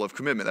a level of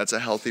commitment. That's a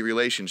healthy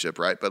relationship,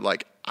 right? But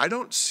like I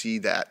don't see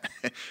that.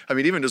 I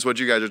mean, even just what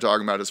you guys are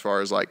talking about as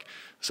far as like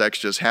sex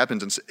just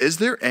happens. And is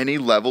there any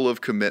level of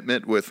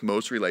commitment with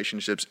most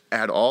relationships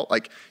at all?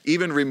 Like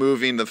even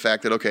removing the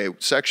fact that, okay,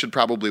 sex should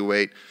probably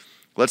wait.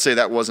 Let's say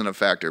that wasn't a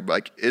factor. But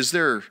like, is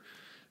there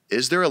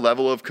a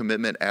level of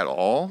commitment at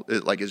all?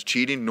 Is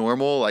cheating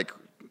normal? Like,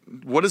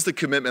 what does the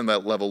commitment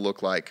level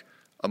look like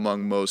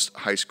among most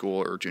high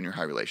school or junior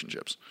high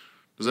relationships?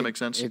 Does that make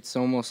sense? It's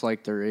almost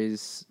like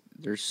there's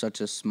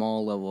such a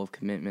small level of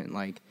commitment.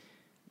 Like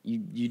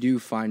you do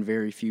find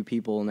very few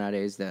people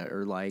nowadays that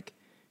are like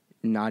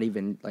not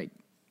even like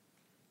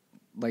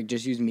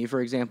just use me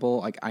for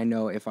example. Like I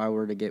know if I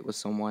were to get with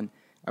someone,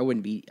 I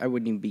wouldn't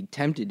even be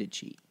tempted to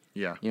cheat.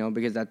 Yeah.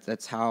 Because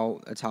that's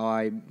how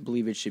I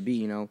believe it should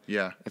be.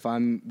 Yeah. If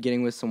I'm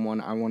getting with someone,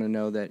 I want to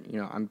know that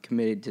I'm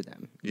committed to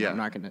them. Yeah. I'm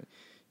not gonna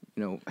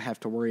have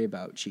to worry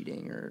about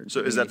cheating or. So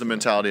is that the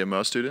mentality of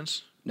most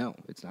students? No,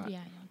 it's not. Yeah,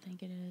 I don't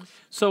think it is.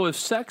 So if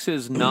sex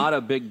is not a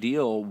big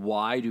deal,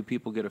 why do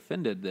people get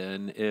offended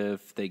then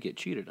if they get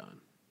cheated on?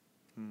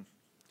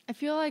 I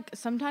feel like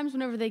sometimes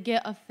whenever they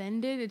get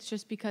offended, it's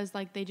just because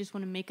like they just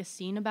want to make a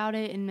scene about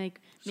it and make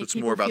it's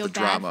people more about feel the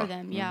bad drama. for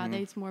them. Yeah,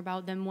 it's more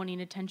about them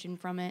wanting attention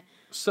from it.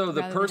 So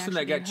the rather than person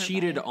that actually got being hurt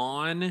cheated by it.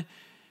 on,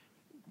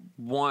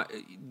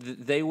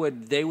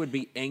 they would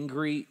be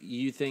angry,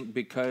 you think,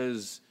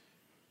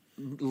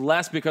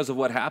 less because of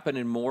what happened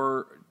and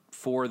more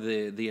for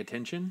the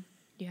attention?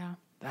 Yeah.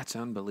 That's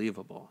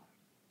unbelievable.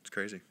 It's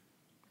crazy.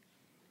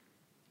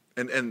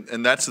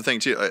 And that's the thing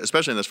too,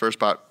 especially in this first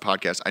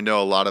podcast. I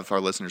know a lot of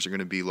our listeners are going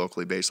to be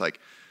locally based. Like,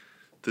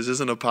 this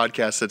isn't a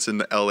podcast that's in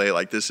the LA.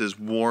 Like, this is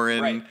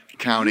Warren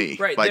County.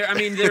 Right. Like,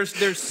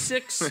 there's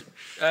 6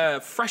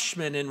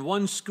 freshmen in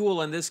one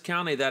school in this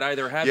county that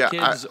either have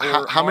kids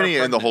or how many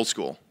are in the pregnant. whole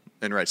school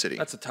in Wright City?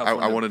 That's a tough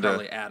one I to wanted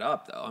probably add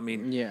up, though. I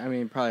mean, Yeah,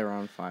 probably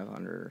around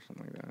 500 or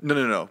something like that.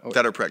 No,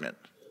 that are pregnant.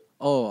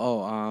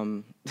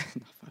 Not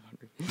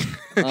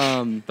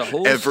 500. the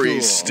whole Every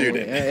school.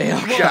 student,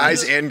 yeah.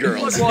 guys and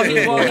girls. While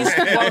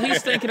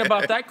he's thinking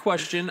about that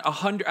question,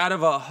 100 out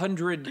of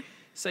 100,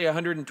 say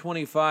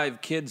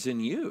 125 kids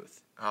in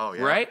youth. Oh,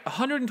 yeah. Right?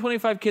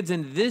 125 kids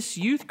in this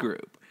youth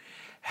group.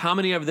 How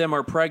many of them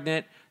are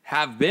pregnant,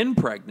 have been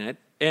pregnant,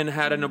 and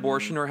had an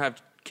abortion or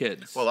have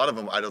kids? Well, a lot of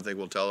them, I don't think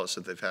will tell us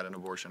that they've had an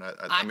abortion.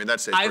 I mean,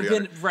 that stays pretty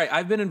under.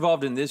 I've been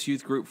involved in this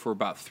youth group for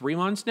about 3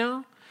 months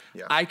now.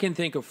 Yeah. I can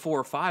think of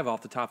 4 or 5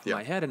 off the top of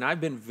my head, and I've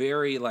been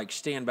very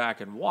stand back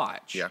and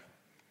watch. Yeah.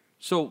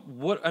 So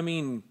what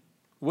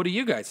do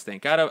you guys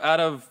think out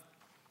of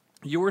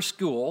your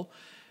school?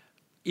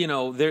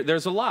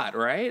 There's a lot,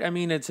 right? I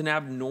mean, it's an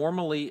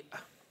abnormally.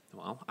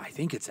 Well, I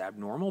think it's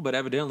abnormal, but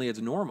evidently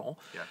it's normal.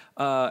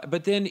 Yeah.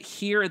 But then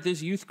here at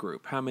this youth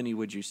group, how many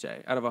would you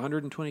say out of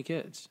 120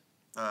 kids?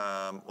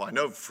 Well, I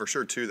know for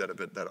sure 2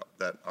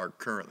 that are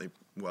currently,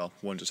 well,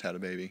 one just had a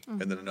baby,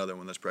 and then another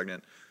one that's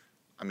pregnant.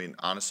 I mean,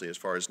 honestly, as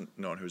far as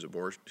knowing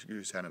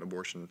who's had an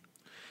abortion,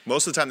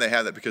 most of the time they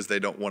have that because they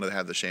don't want to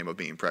have the shame of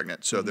being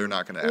pregnant, so they're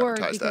not going to Or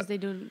advertise because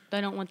that.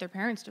 they don't want their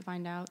parents to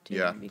find out too.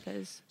 Yeah.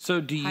 Because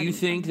So do you hiding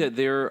think something. that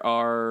there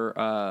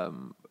are,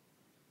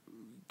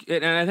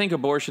 and I think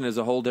abortion is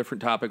a whole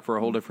different topic for a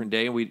whole different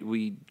day, and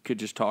we could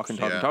just talk and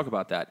talk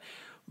about that.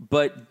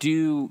 But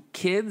do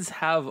kids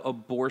have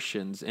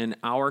abortions in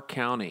our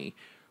county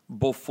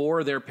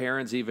before their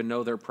parents even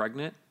know they're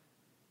pregnant?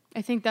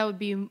 I think that would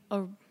be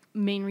a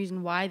main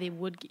reason why they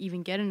would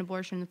even get an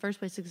abortion in the first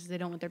place is because they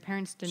don't want their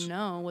parents to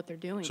know what they're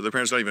doing. So their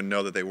parents don't even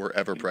know that they were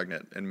ever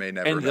pregnant and may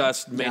never. And have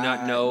thus may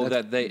not know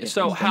that they.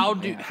 So how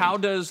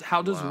does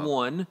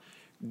one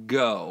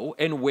go,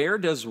 and where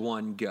does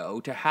one go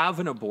to have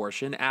an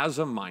abortion as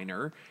a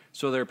minor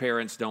so their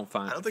parents don't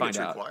find out? I don't think it's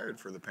required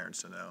for the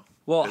parents to know.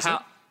 Well, Is how?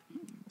 it?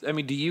 I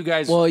mean, do you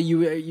guys? Well,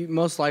 you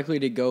most likely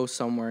to go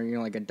somewhere,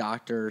 like a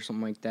doctor or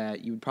something like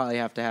that. You would probably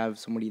have to have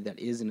somebody that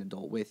is an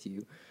adult with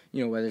you.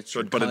 Whether it's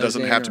your But it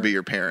doesn't have to cousin be or-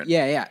 your parent.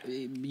 Yeah.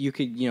 You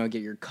could, get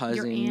your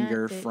cousin, aunt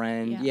your that-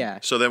 friend. yeah. Yeah.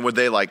 So then would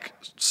they like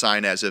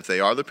sign as if they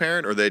are the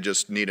parent, or they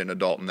just need an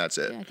adult and that's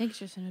it? Yeah, I think it's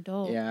just an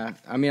adult. Yeah.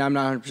 I mean, I'm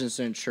not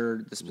 100%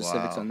 sure the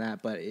specifics Wow. on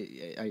that, but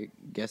I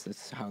guess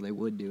that's how they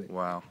would do it.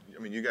 Wow. I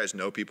mean, you guys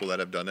know people that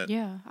have done it.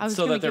 Yeah, I was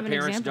So gonna that their give an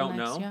parents example don't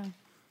next, know? Yeah.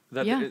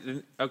 That Yeah.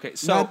 Okay.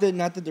 So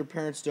Not that their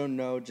parents don't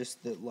know,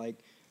 just that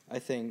I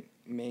think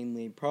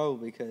mainly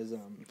probably because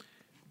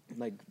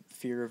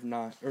fear of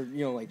not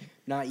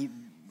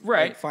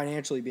Right. like,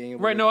 financially being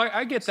able right. to No,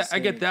 I get that. I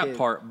sustain get a that kid.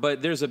 part.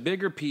 But there's a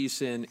bigger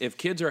piece in if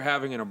kids are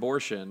having an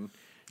abortion.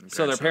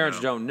 So their parents parents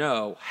don't don't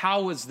know.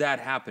 How is that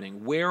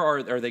happening? Where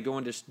are they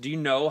going to? Do you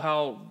know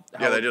how?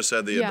 Yeah, they just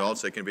said the Yeah.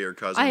 adults. They can be her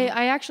cousin.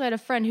 I actually had a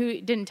friend who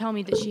didn't tell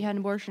me that she had an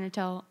abortion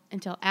until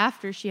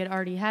after she had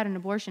already had an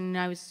abortion,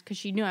 and because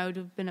she knew I would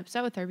have been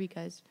upset with her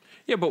because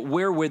Yeah, but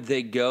where would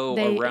they go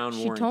around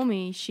she Warren? told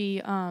me she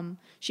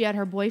had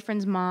her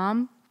boyfriend's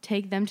mom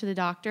take them to the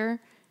doctor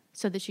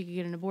so that she could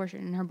get an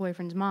abortion, and her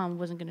boyfriend's mom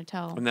wasn't going to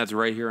tell. And that's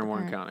right here in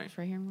Warren parent. County. It's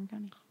right here in Warren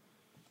County.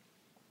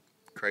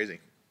 Crazy.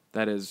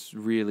 That is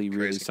really,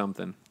 really Crazy.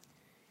 something.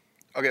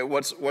 Okay,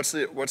 what's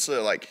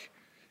the like?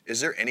 Is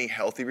there any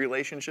healthy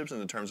relationships in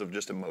the terms of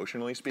just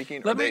emotionally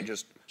speaking? Or Let are they me-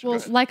 just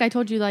Well, like I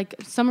told you,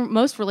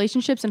 most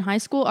relationships in high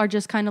school are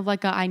just kind of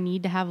like I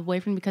need to have a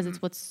boyfriend because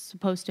it's what's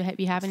supposed to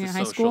be happening It's in the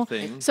high social school.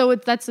 thing. So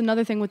that's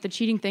another thing with the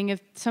cheating thing.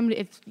 If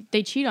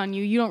they cheat on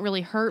you, you don't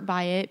really hurt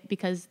by it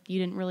because you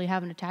didn't really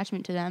have an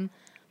attachment to them.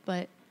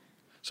 But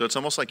so it's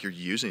almost like you're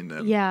using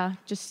them. yeah,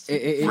 just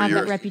It- have For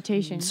that your-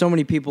 reputation. So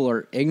many people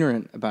are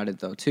ignorant about it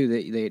though too.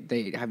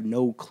 They have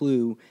no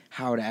clue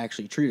how to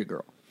actually treat a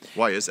girl.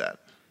 Why is that?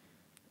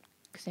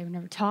 Because they were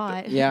never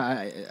taught.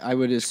 Yeah, I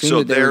would assume So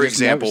that they their were just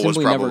example was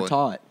simply probably never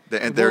taught. Their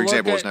Well, look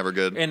example was at- never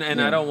good.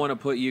 And I don't want to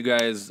put you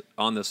guys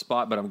on the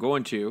spot, but I'm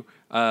going to.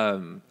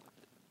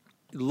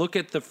 Look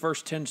at the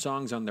first 10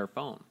 songs on their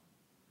phone.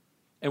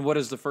 And what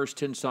does the first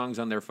 10 songs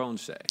on their phone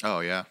say?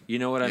 Oh yeah. You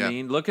know what I Yeah.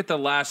 mean? Look at the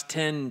last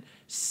 10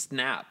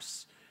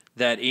 snaps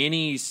that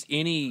any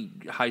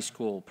high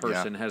school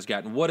person Yeah. has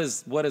gotten. What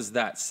does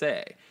that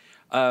say?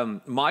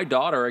 My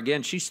daughter,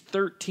 again, she's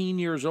 13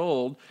 years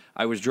old.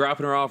 I was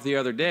dropping her off the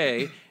other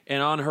day,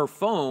 and on her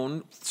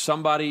phone,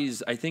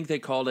 somebody's, I think they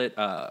called it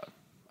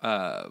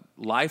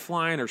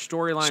Lifeline or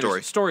Storyline.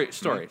 Story.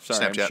 Sorry,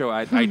 Snapchat. I'm sure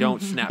I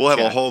don't Snapchat. We'll have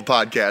a whole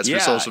podcast for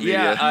social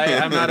media.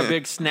 Yeah, I'm not a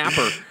big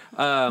snapper.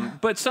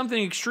 But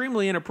something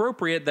extremely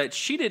inappropriate that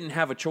she didn't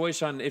have a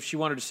choice on if she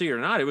wanted to see it or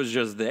not. It was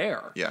just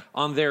there Yeah.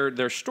 on their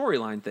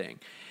Storyline thing.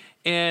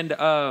 And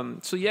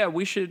so, yeah,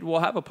 we'll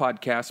have a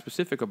podcast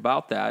specific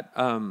about that.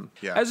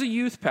 Yeah. As a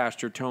youth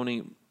pastor,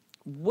 Tony,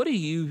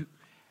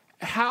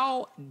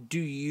 how do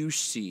you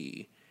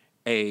see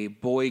a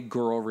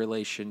boy-girl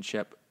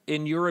relationship,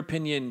 in your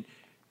opinion,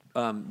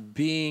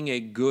 being a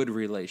good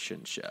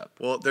relationship?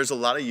 Well, there's a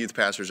lot of youth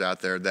pastors out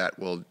there that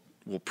will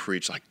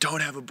preach like, don't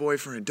have a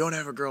boyfriend, don't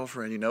have a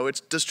girlfriend. It's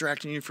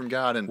distracting you from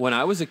God. And When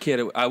I was a kid,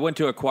 I went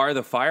to Acquire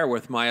the Fire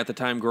with my at the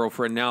time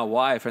girlfriend, now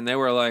wife, and they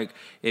were like,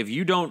 if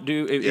you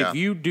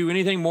do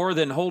anything more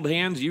than hold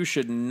hands, you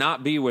should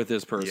not be with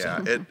this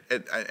person. yeah,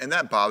 and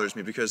that bothers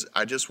me because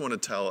I just want to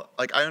tell.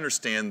 Like, I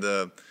understand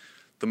the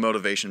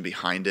motivation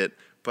behind it.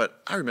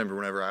 But I remember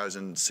whenever I was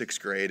in 6th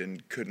grade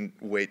and couldn't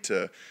wait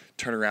to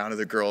turn around to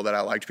the girl that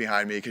I liked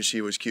behind me because she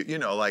was cute,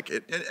 and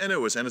it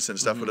was innocent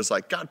stuff, but it's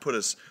like God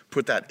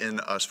put that in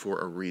us for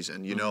a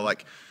reason,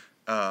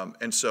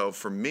 and so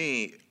for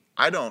me,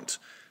 I don't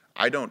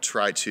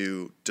try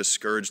to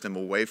discourage them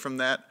away from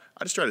that.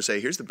 I just try to say,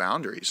 here's the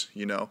boundaries.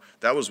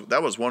 That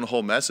was one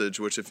whole message.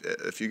 Which,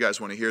 if you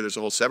guys want to hear, there's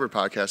a whole separate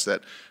podcast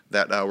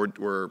that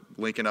we're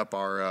linking up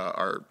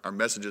our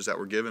messages that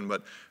were given.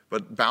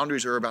 But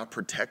boundaries are about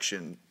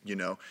protection,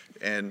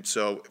 And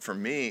so for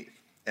me,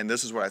 and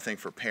this is what I think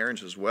for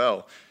parents as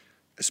well,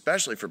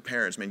 especially for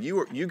parents, man,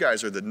 you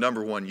guys are the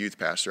number one youth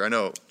pastor. I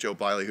know Joe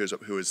Bliley,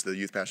 who is the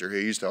youth pastor here,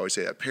 he used to always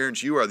say that.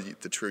 Parents, you are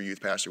the true youth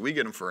pastor. We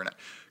get them for a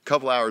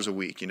couple hours a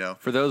week,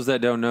 For those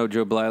that don't know,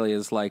 Joe Bliley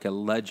is like a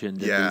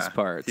legend in these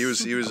parts. He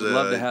was. I'd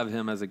love to have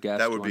him as a guest.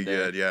 That would one be day.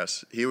 good.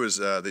 Yes, he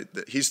was.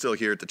 He's still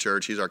here at the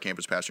church. He's our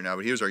campus pastor now,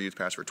 but he was our youth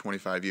pastor for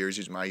 25 years.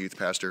 He's my youth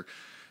pastor,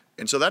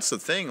 and so that's the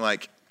thing.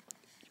 Like,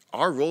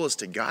 our role is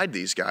to guide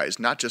these guys,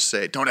 not just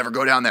say, don't ever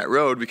go down that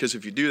road, because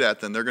if you do that,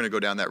 then they're going to go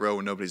down that road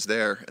when nobody's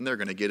there, and they're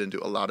going to get into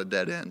a lot of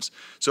dead ends.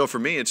 So for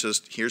me, it's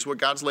just, here's what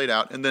God's laid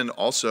out, and then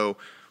also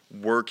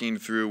working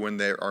through when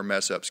there are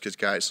mess ups, because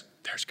guys,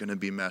 there's going to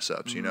be mess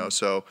ups,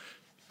 So,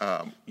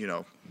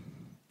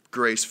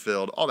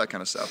 grace-filled, all that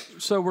kind of stuff.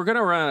 So we're going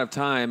to run out of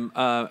time.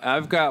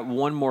 I've got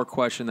one more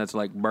question that's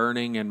like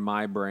burning in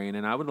my brain,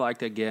 and I would like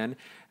to, again,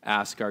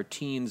 ask our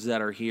teens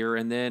that are here,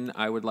 and then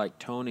I would like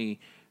Tony,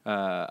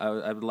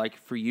 I would like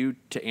for you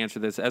to answer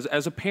this.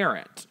 As a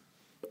parent,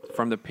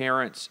 from the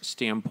parent's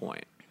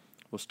standpoint,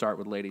 we'll start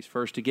with ladies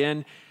first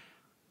again.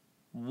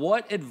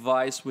 What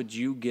advice would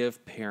you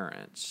give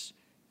parents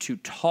to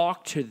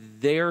talk to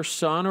their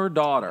son or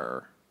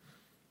daughter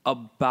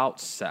about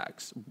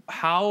sex?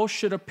 How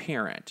should a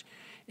parent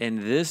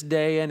in this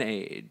day and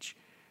age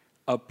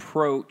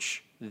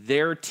approach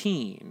their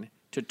teen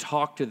to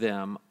talk to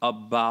them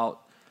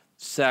about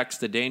sex,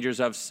 the dangers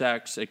of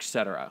sex,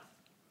 etc.?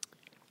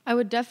 I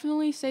would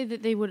definitely say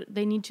that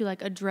they need to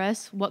like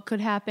address what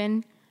could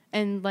happen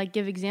and like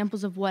give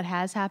examples of what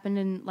has happened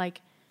and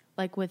like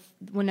with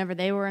whenever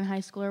they were in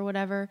high school or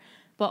whatever,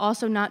 but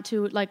also not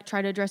to like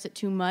try to address it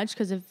too much,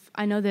 because if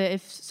I know that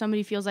if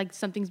somebody feels like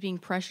something's being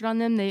pressured on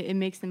them, it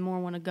makes them more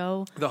want to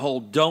go. The whole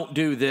don't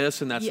do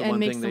this, and that's the one thing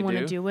they do. It makes them want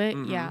to do it.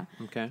 Mm-hmm. Yeah.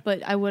 Okay.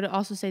 But I would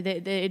also say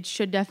that it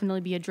should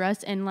definitely be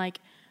addressed. And like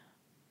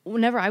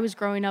whenever I was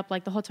growing up,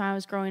 like the whole time I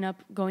was growing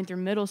up, going through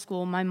middle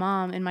school, my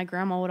mom and my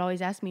grandma would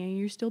always ask me, "Are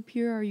you still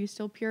pure? Are you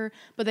still pure?"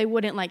 But they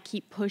wouldn't like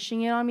keep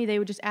pushing it on me. They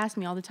would just ask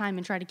me all the time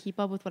and try to keep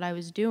up with what I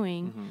was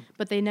doing. Mm-hmm.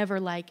 But they never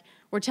like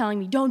were telling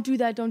me, "Don't do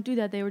that, don't do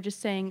that." They were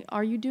just saying,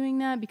 "Are you doing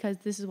that? Because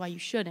this is why you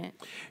shouldn't."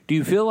 Do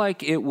you feel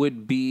like it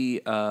would be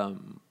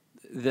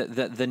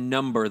the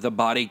number, the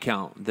body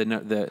count,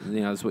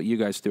 that's what you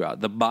guys threw out,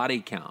 the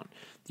body count?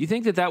 Do you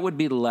think that would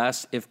be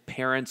less if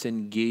parents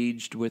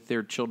engaged with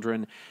their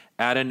children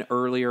at an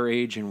earlier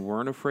age and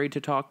weren't afraid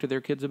to talk to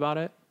their kids about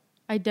it?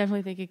 I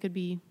definitely think it could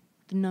be,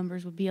 the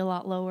numbers would be a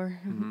lot lower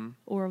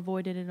or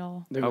avoided at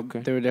all. They would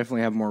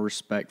definitely have more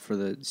respect for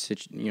the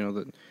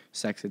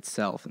sex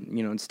itself, and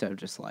instead of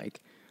just like,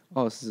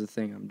 oh, this is a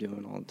thing I'm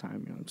doing all the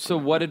time. So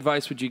what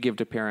advice would you give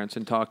to parents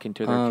in talking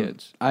to their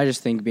kids? I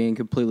just think being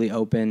completely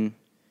open,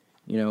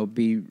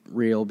 be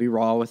real, be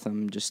raw with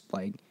them, just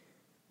like,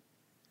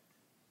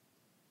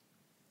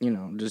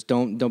 just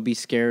don't be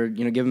scared.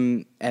 Give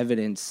them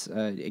evidence,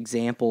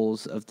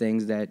 examples of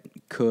things that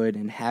could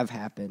and have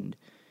happened,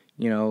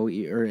 or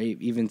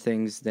even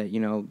things that,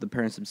 the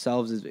parents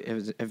themselves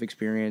have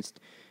experienced.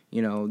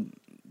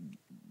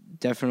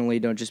 Definitely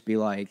don't just be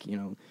like,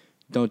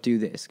 don't do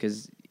this,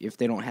 because if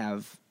they don't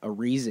have a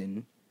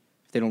reason,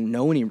 if they don't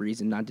know any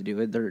reason not to do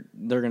it, they're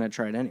going to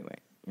try it anyway.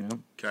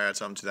 Can I add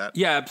something to that?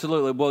 Yeah,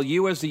 absolutely. Well,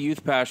 you as the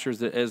youth pastor,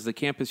 as the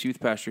campus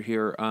youth pastor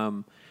here,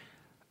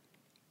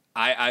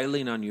 I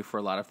lean on you for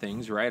a lot of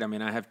things, right? I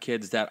mean, I have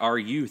kids that are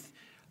youth.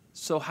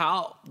 So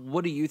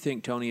what do you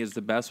think, Tony, is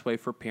the best way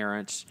for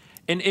parents?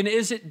 And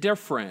is it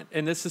different?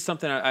 And this is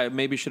something I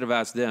maybe should have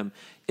asked them.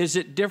 Is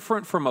it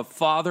different from a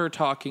father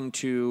talking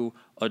to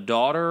a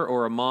daughter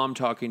or a mom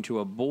talking to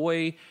a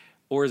boy?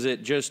 Or is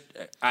it just,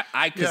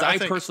 I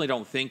personally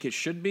don't think it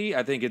should be.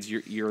 I think it's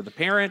you're the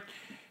parent.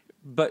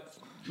 But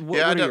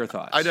what are your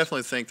thoughts? I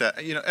definitely think that,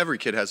 every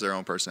kid has their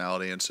own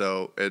personality. And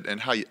so,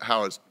 and how a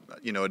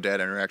dad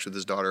interacts with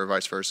his daughter or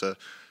vice versa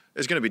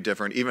is going to be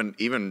different.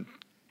 Even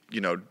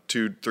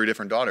 2-3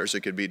 different daughters,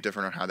 it could be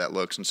different on how that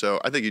looks. And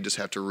so I think you just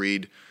have to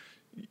read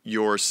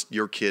your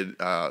kid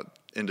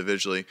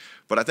individually.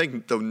 But I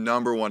think the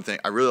number one thing,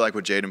 I really like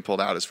what Jaden pulled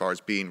out as far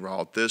as being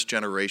raw. This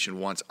generation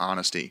wants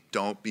honesty.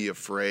 Don't be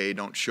afraid.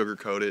 Don't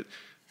sugarcoat it.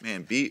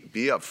 Man, be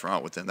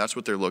upfront with them. That's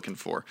what they're looking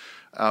for.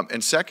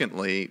 And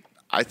secondly,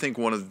 I think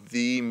one of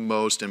the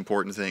most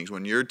important things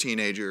when your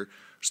teenager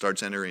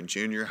starts entering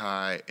junior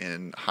high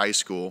and high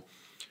school,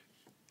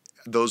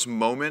 those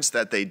moments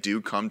that they do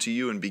come to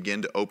you and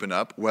begin to open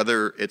up,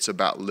 whether it's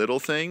about little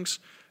things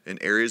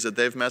in areas that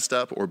they've messed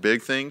up or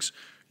big things,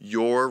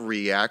 your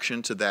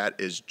reaction to that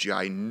is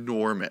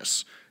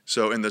ginormous.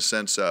 So in the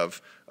sense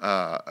of,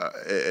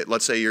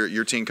 let's say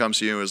your teen comes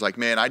to you and is like,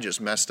 man, I just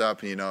messed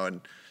up,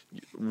 and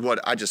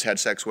I just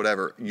had sex,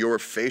 whatever. Your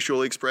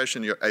facial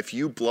expression, if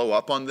you blow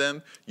up on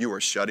them, you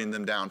are shutting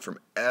them down from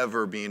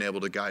ever being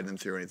able to guide them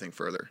through anything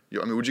further.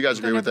 Would you guys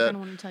agree with that?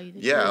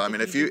 Yeah,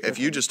 if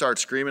you just start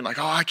screaming like,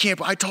 "Oh, I can't!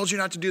 I told you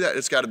not to do that,"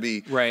 it's got to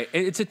be right.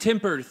 It's a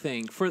tempered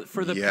thing for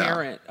the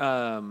parent.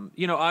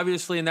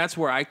 Obviously, and that's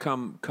where I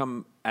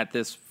come at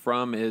this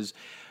from is,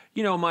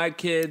 my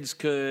kids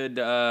could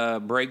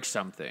break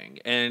something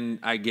and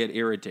I get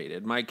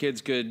irritated. My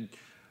kids could,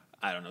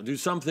 I don't know, do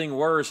something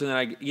worse, and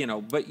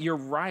then but you're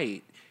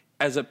right.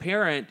 As a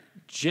parent,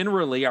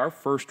 generally our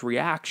first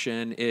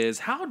reaction is,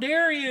 how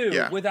dare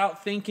you,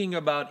 without thinking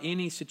about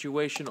any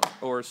situation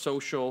or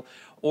social,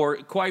 or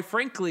quite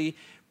frankly,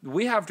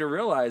 we have to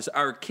realize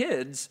our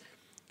kids,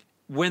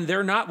 when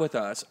they're not with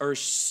us, are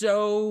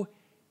so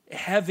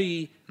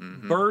heavy,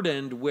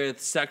 burdened with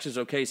sex is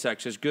okay,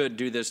 sex is good,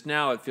 do this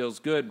now, it feels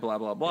good, blah,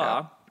 blah,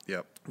 blah.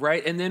 Yep.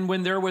 Right? And then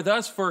when they're with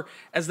us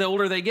as the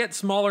older they get,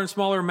 smaller and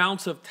smaller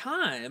amounts of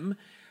time,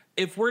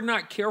 if we're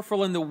not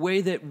careful in the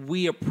way that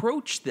we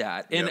approach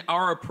that, and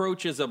our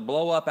approach is a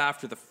blow up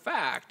after the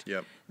fact,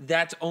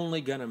 that's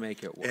only going to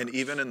make it worse. And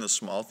even in the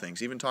small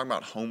things, even talking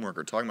about homework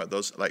or talking about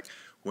those, like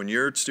when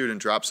your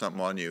student drops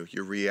something on you,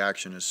 your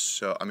reaction is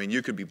so, I mean,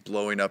 you could be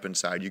blowing up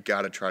inside. You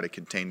got to try to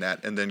contain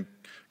that and then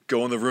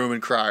go in the room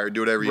and cry or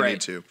do whatever you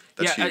need to.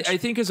 That's huge. I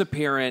think as a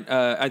parent,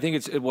 I think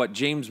it's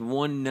James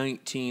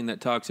 1:19 that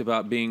talks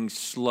about being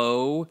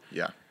slow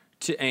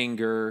to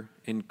anger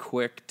and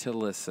quick to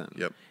listen.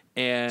 Yep.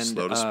 And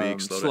slow to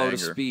speak, slow to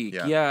speak.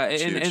 anger. Yeah,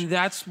 and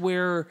that's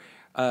where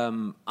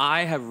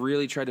I have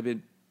really tried to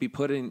been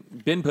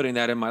putting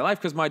that in my life,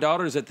 because my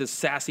daughter's at this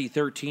sassy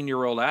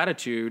 13-year-old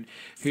attitude,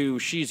 who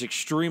she's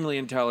extremely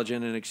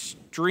intelligent and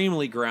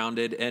extremely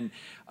grounded, and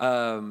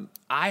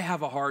I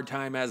have a hard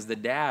time as the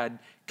dad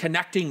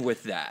connecting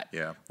with that.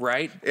 Yeah.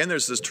 Right? And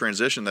there's this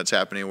transition that's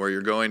happening where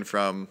you're going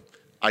from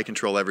I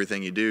control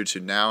everything you do to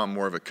now I'm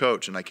more of a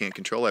coach and I can't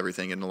control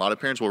everything. And a lot of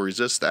parents will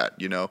resist that.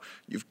 You know,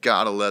 you've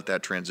got to let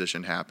that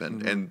transition happen.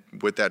 Mm-hmm. And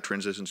with that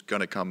transition is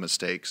going to come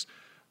mistakes.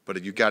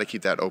 But you've got to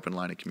keep that open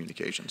line of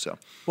communication. So,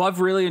 well,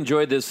 I've really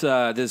enjoyed this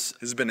this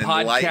has been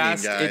podcast.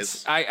 Enlightening,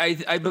 guys.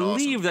 I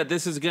believe awesome. That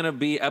this is going to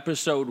be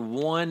episode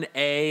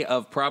 1A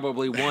of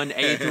probably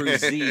 1A through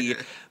Z,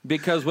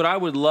 because what I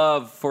would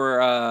love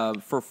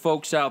for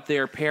folks out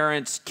there,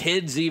 parents,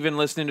 kids, even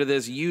listening to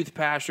this, youth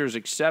pastors,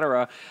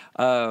 etc.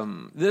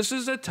 This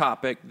is a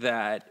topic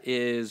that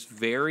is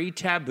very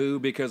taboo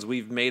because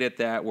we've made it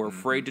that we're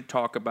afraid to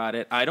talk about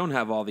it. I don't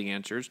have all the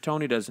answers.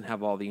 Tony doesn't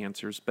have all the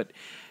answers, but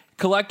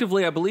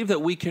collectively, I believe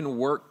that we can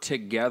work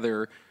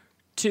together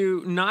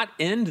to not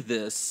end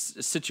this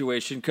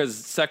situation, because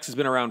sex has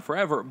been around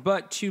forever,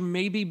 but to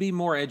maybe be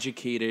more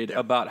educated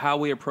about how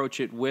we approach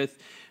it with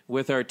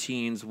our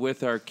teens,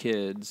 with our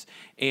kids.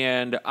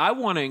 And I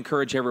want to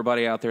encourage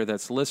everybody out there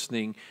that's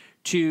listening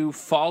to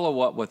follow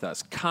up with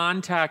us.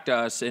 Contact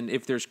us, and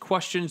if there's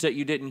questions that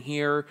you didn't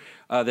hear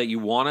that you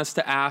want us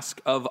to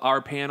ask of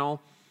our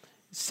panel,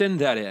 send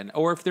that in.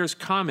 Or if there's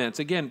comments,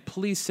 again,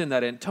 please send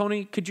that in.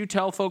 Tony, could you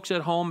tell folks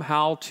at home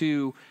how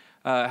to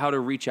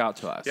reach out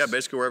to us? Yeah,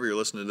 basically wherever you're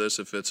listening to this,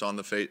 if it's on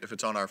if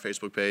it's on our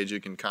Facebook page, you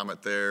can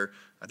comment there.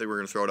 I think we're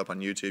going to throw it up on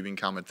YouTube. You can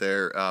comment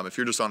there. If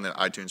you're just on the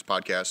iTunes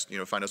podcast,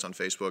 find us on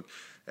Facebook,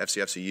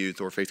 FCFC Youth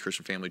or Faith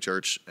Christian Family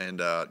Church, and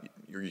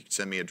you can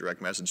send me a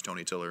direct message,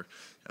 Tony Tiller,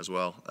 as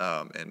well.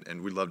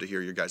 And we'd love to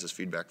hear your guys'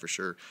 feedback for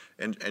sure.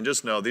 And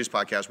just know these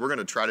podcasts, we're going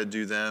to try to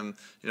do them,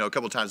 a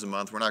couple times a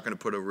month. We're not going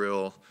to put a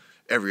real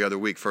every other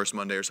week, first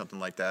Monday or something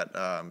like that,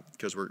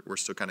 because we're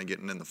still kind of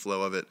getting in the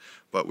flow of it.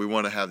 But we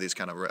want to have these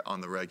kind of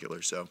on the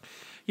regular. So,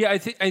 yeah, I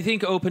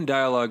think open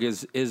dialogue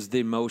is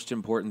the most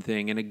important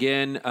thing. And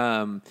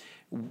again,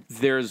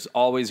 there's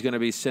always going to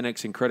be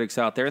cynics and critics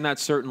out there, and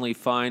that's certainly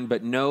fine.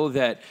 But know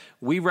that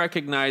we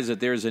recognize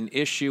that there's an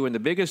issue, and the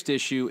biggest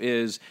issue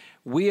is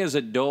we as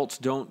adults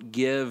don't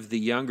give the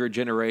younger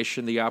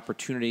generation the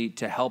opportunity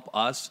to help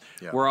us.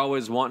 Yeah. We're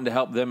always wanting to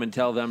help them and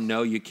tell them,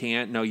 no, you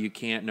can't, no, you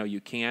can't, no, you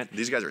can't.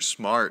 These guys are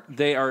smart.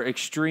 They are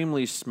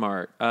extremely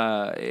smart.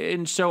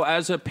 And so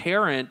as a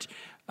parent,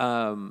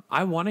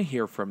 I want to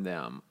hear from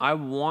them. I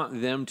want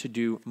them to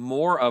do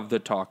more of the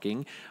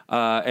talking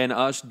and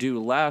us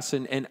do less,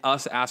 and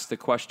us ask the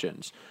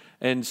questions.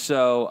 And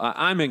so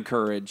I'm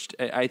encouraged.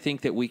 I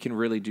think that we can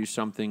really do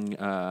something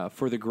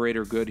for the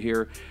greater good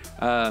here.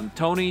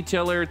 Tony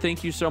Tiller,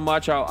 thank you so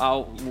much.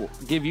 I'll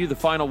give you the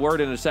final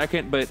word in a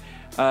second. But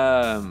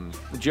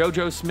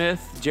JoJo Smith,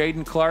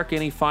 Jaden Clark,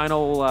 any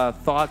final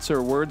thoughts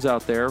or words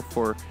out there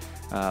for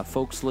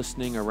folks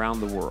listening around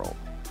the world?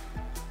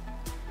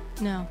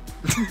 No.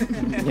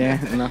 Yeah,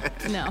 no.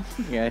 No.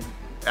 Yeah.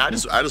 I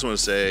just want to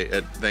say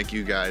thank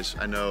you guys.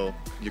 I know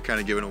you're kind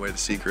of giving away the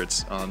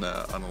secrets on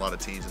a lot of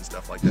teens and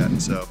stuff like that.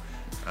 And so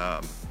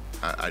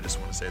I just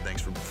want to say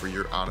thanks for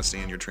your honesty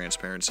and your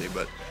transparency.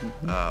 But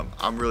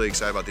I'm really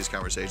excited about these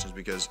conversations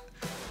because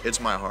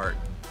it's my heart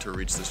to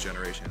reach this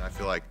generation. I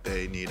feel like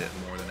they need it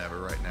more than ever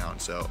right now.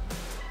 And so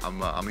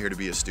I'm here to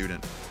be a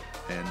student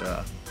and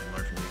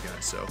learn from you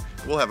guys. So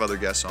we'll have other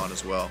guests on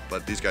as well.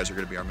 But these guys are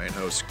going to be our main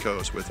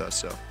co-hosts with us.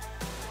 So.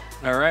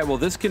 All right, well,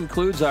 this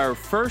concludes our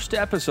first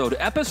episode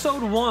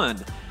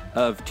 1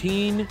 of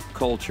Teen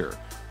Culture.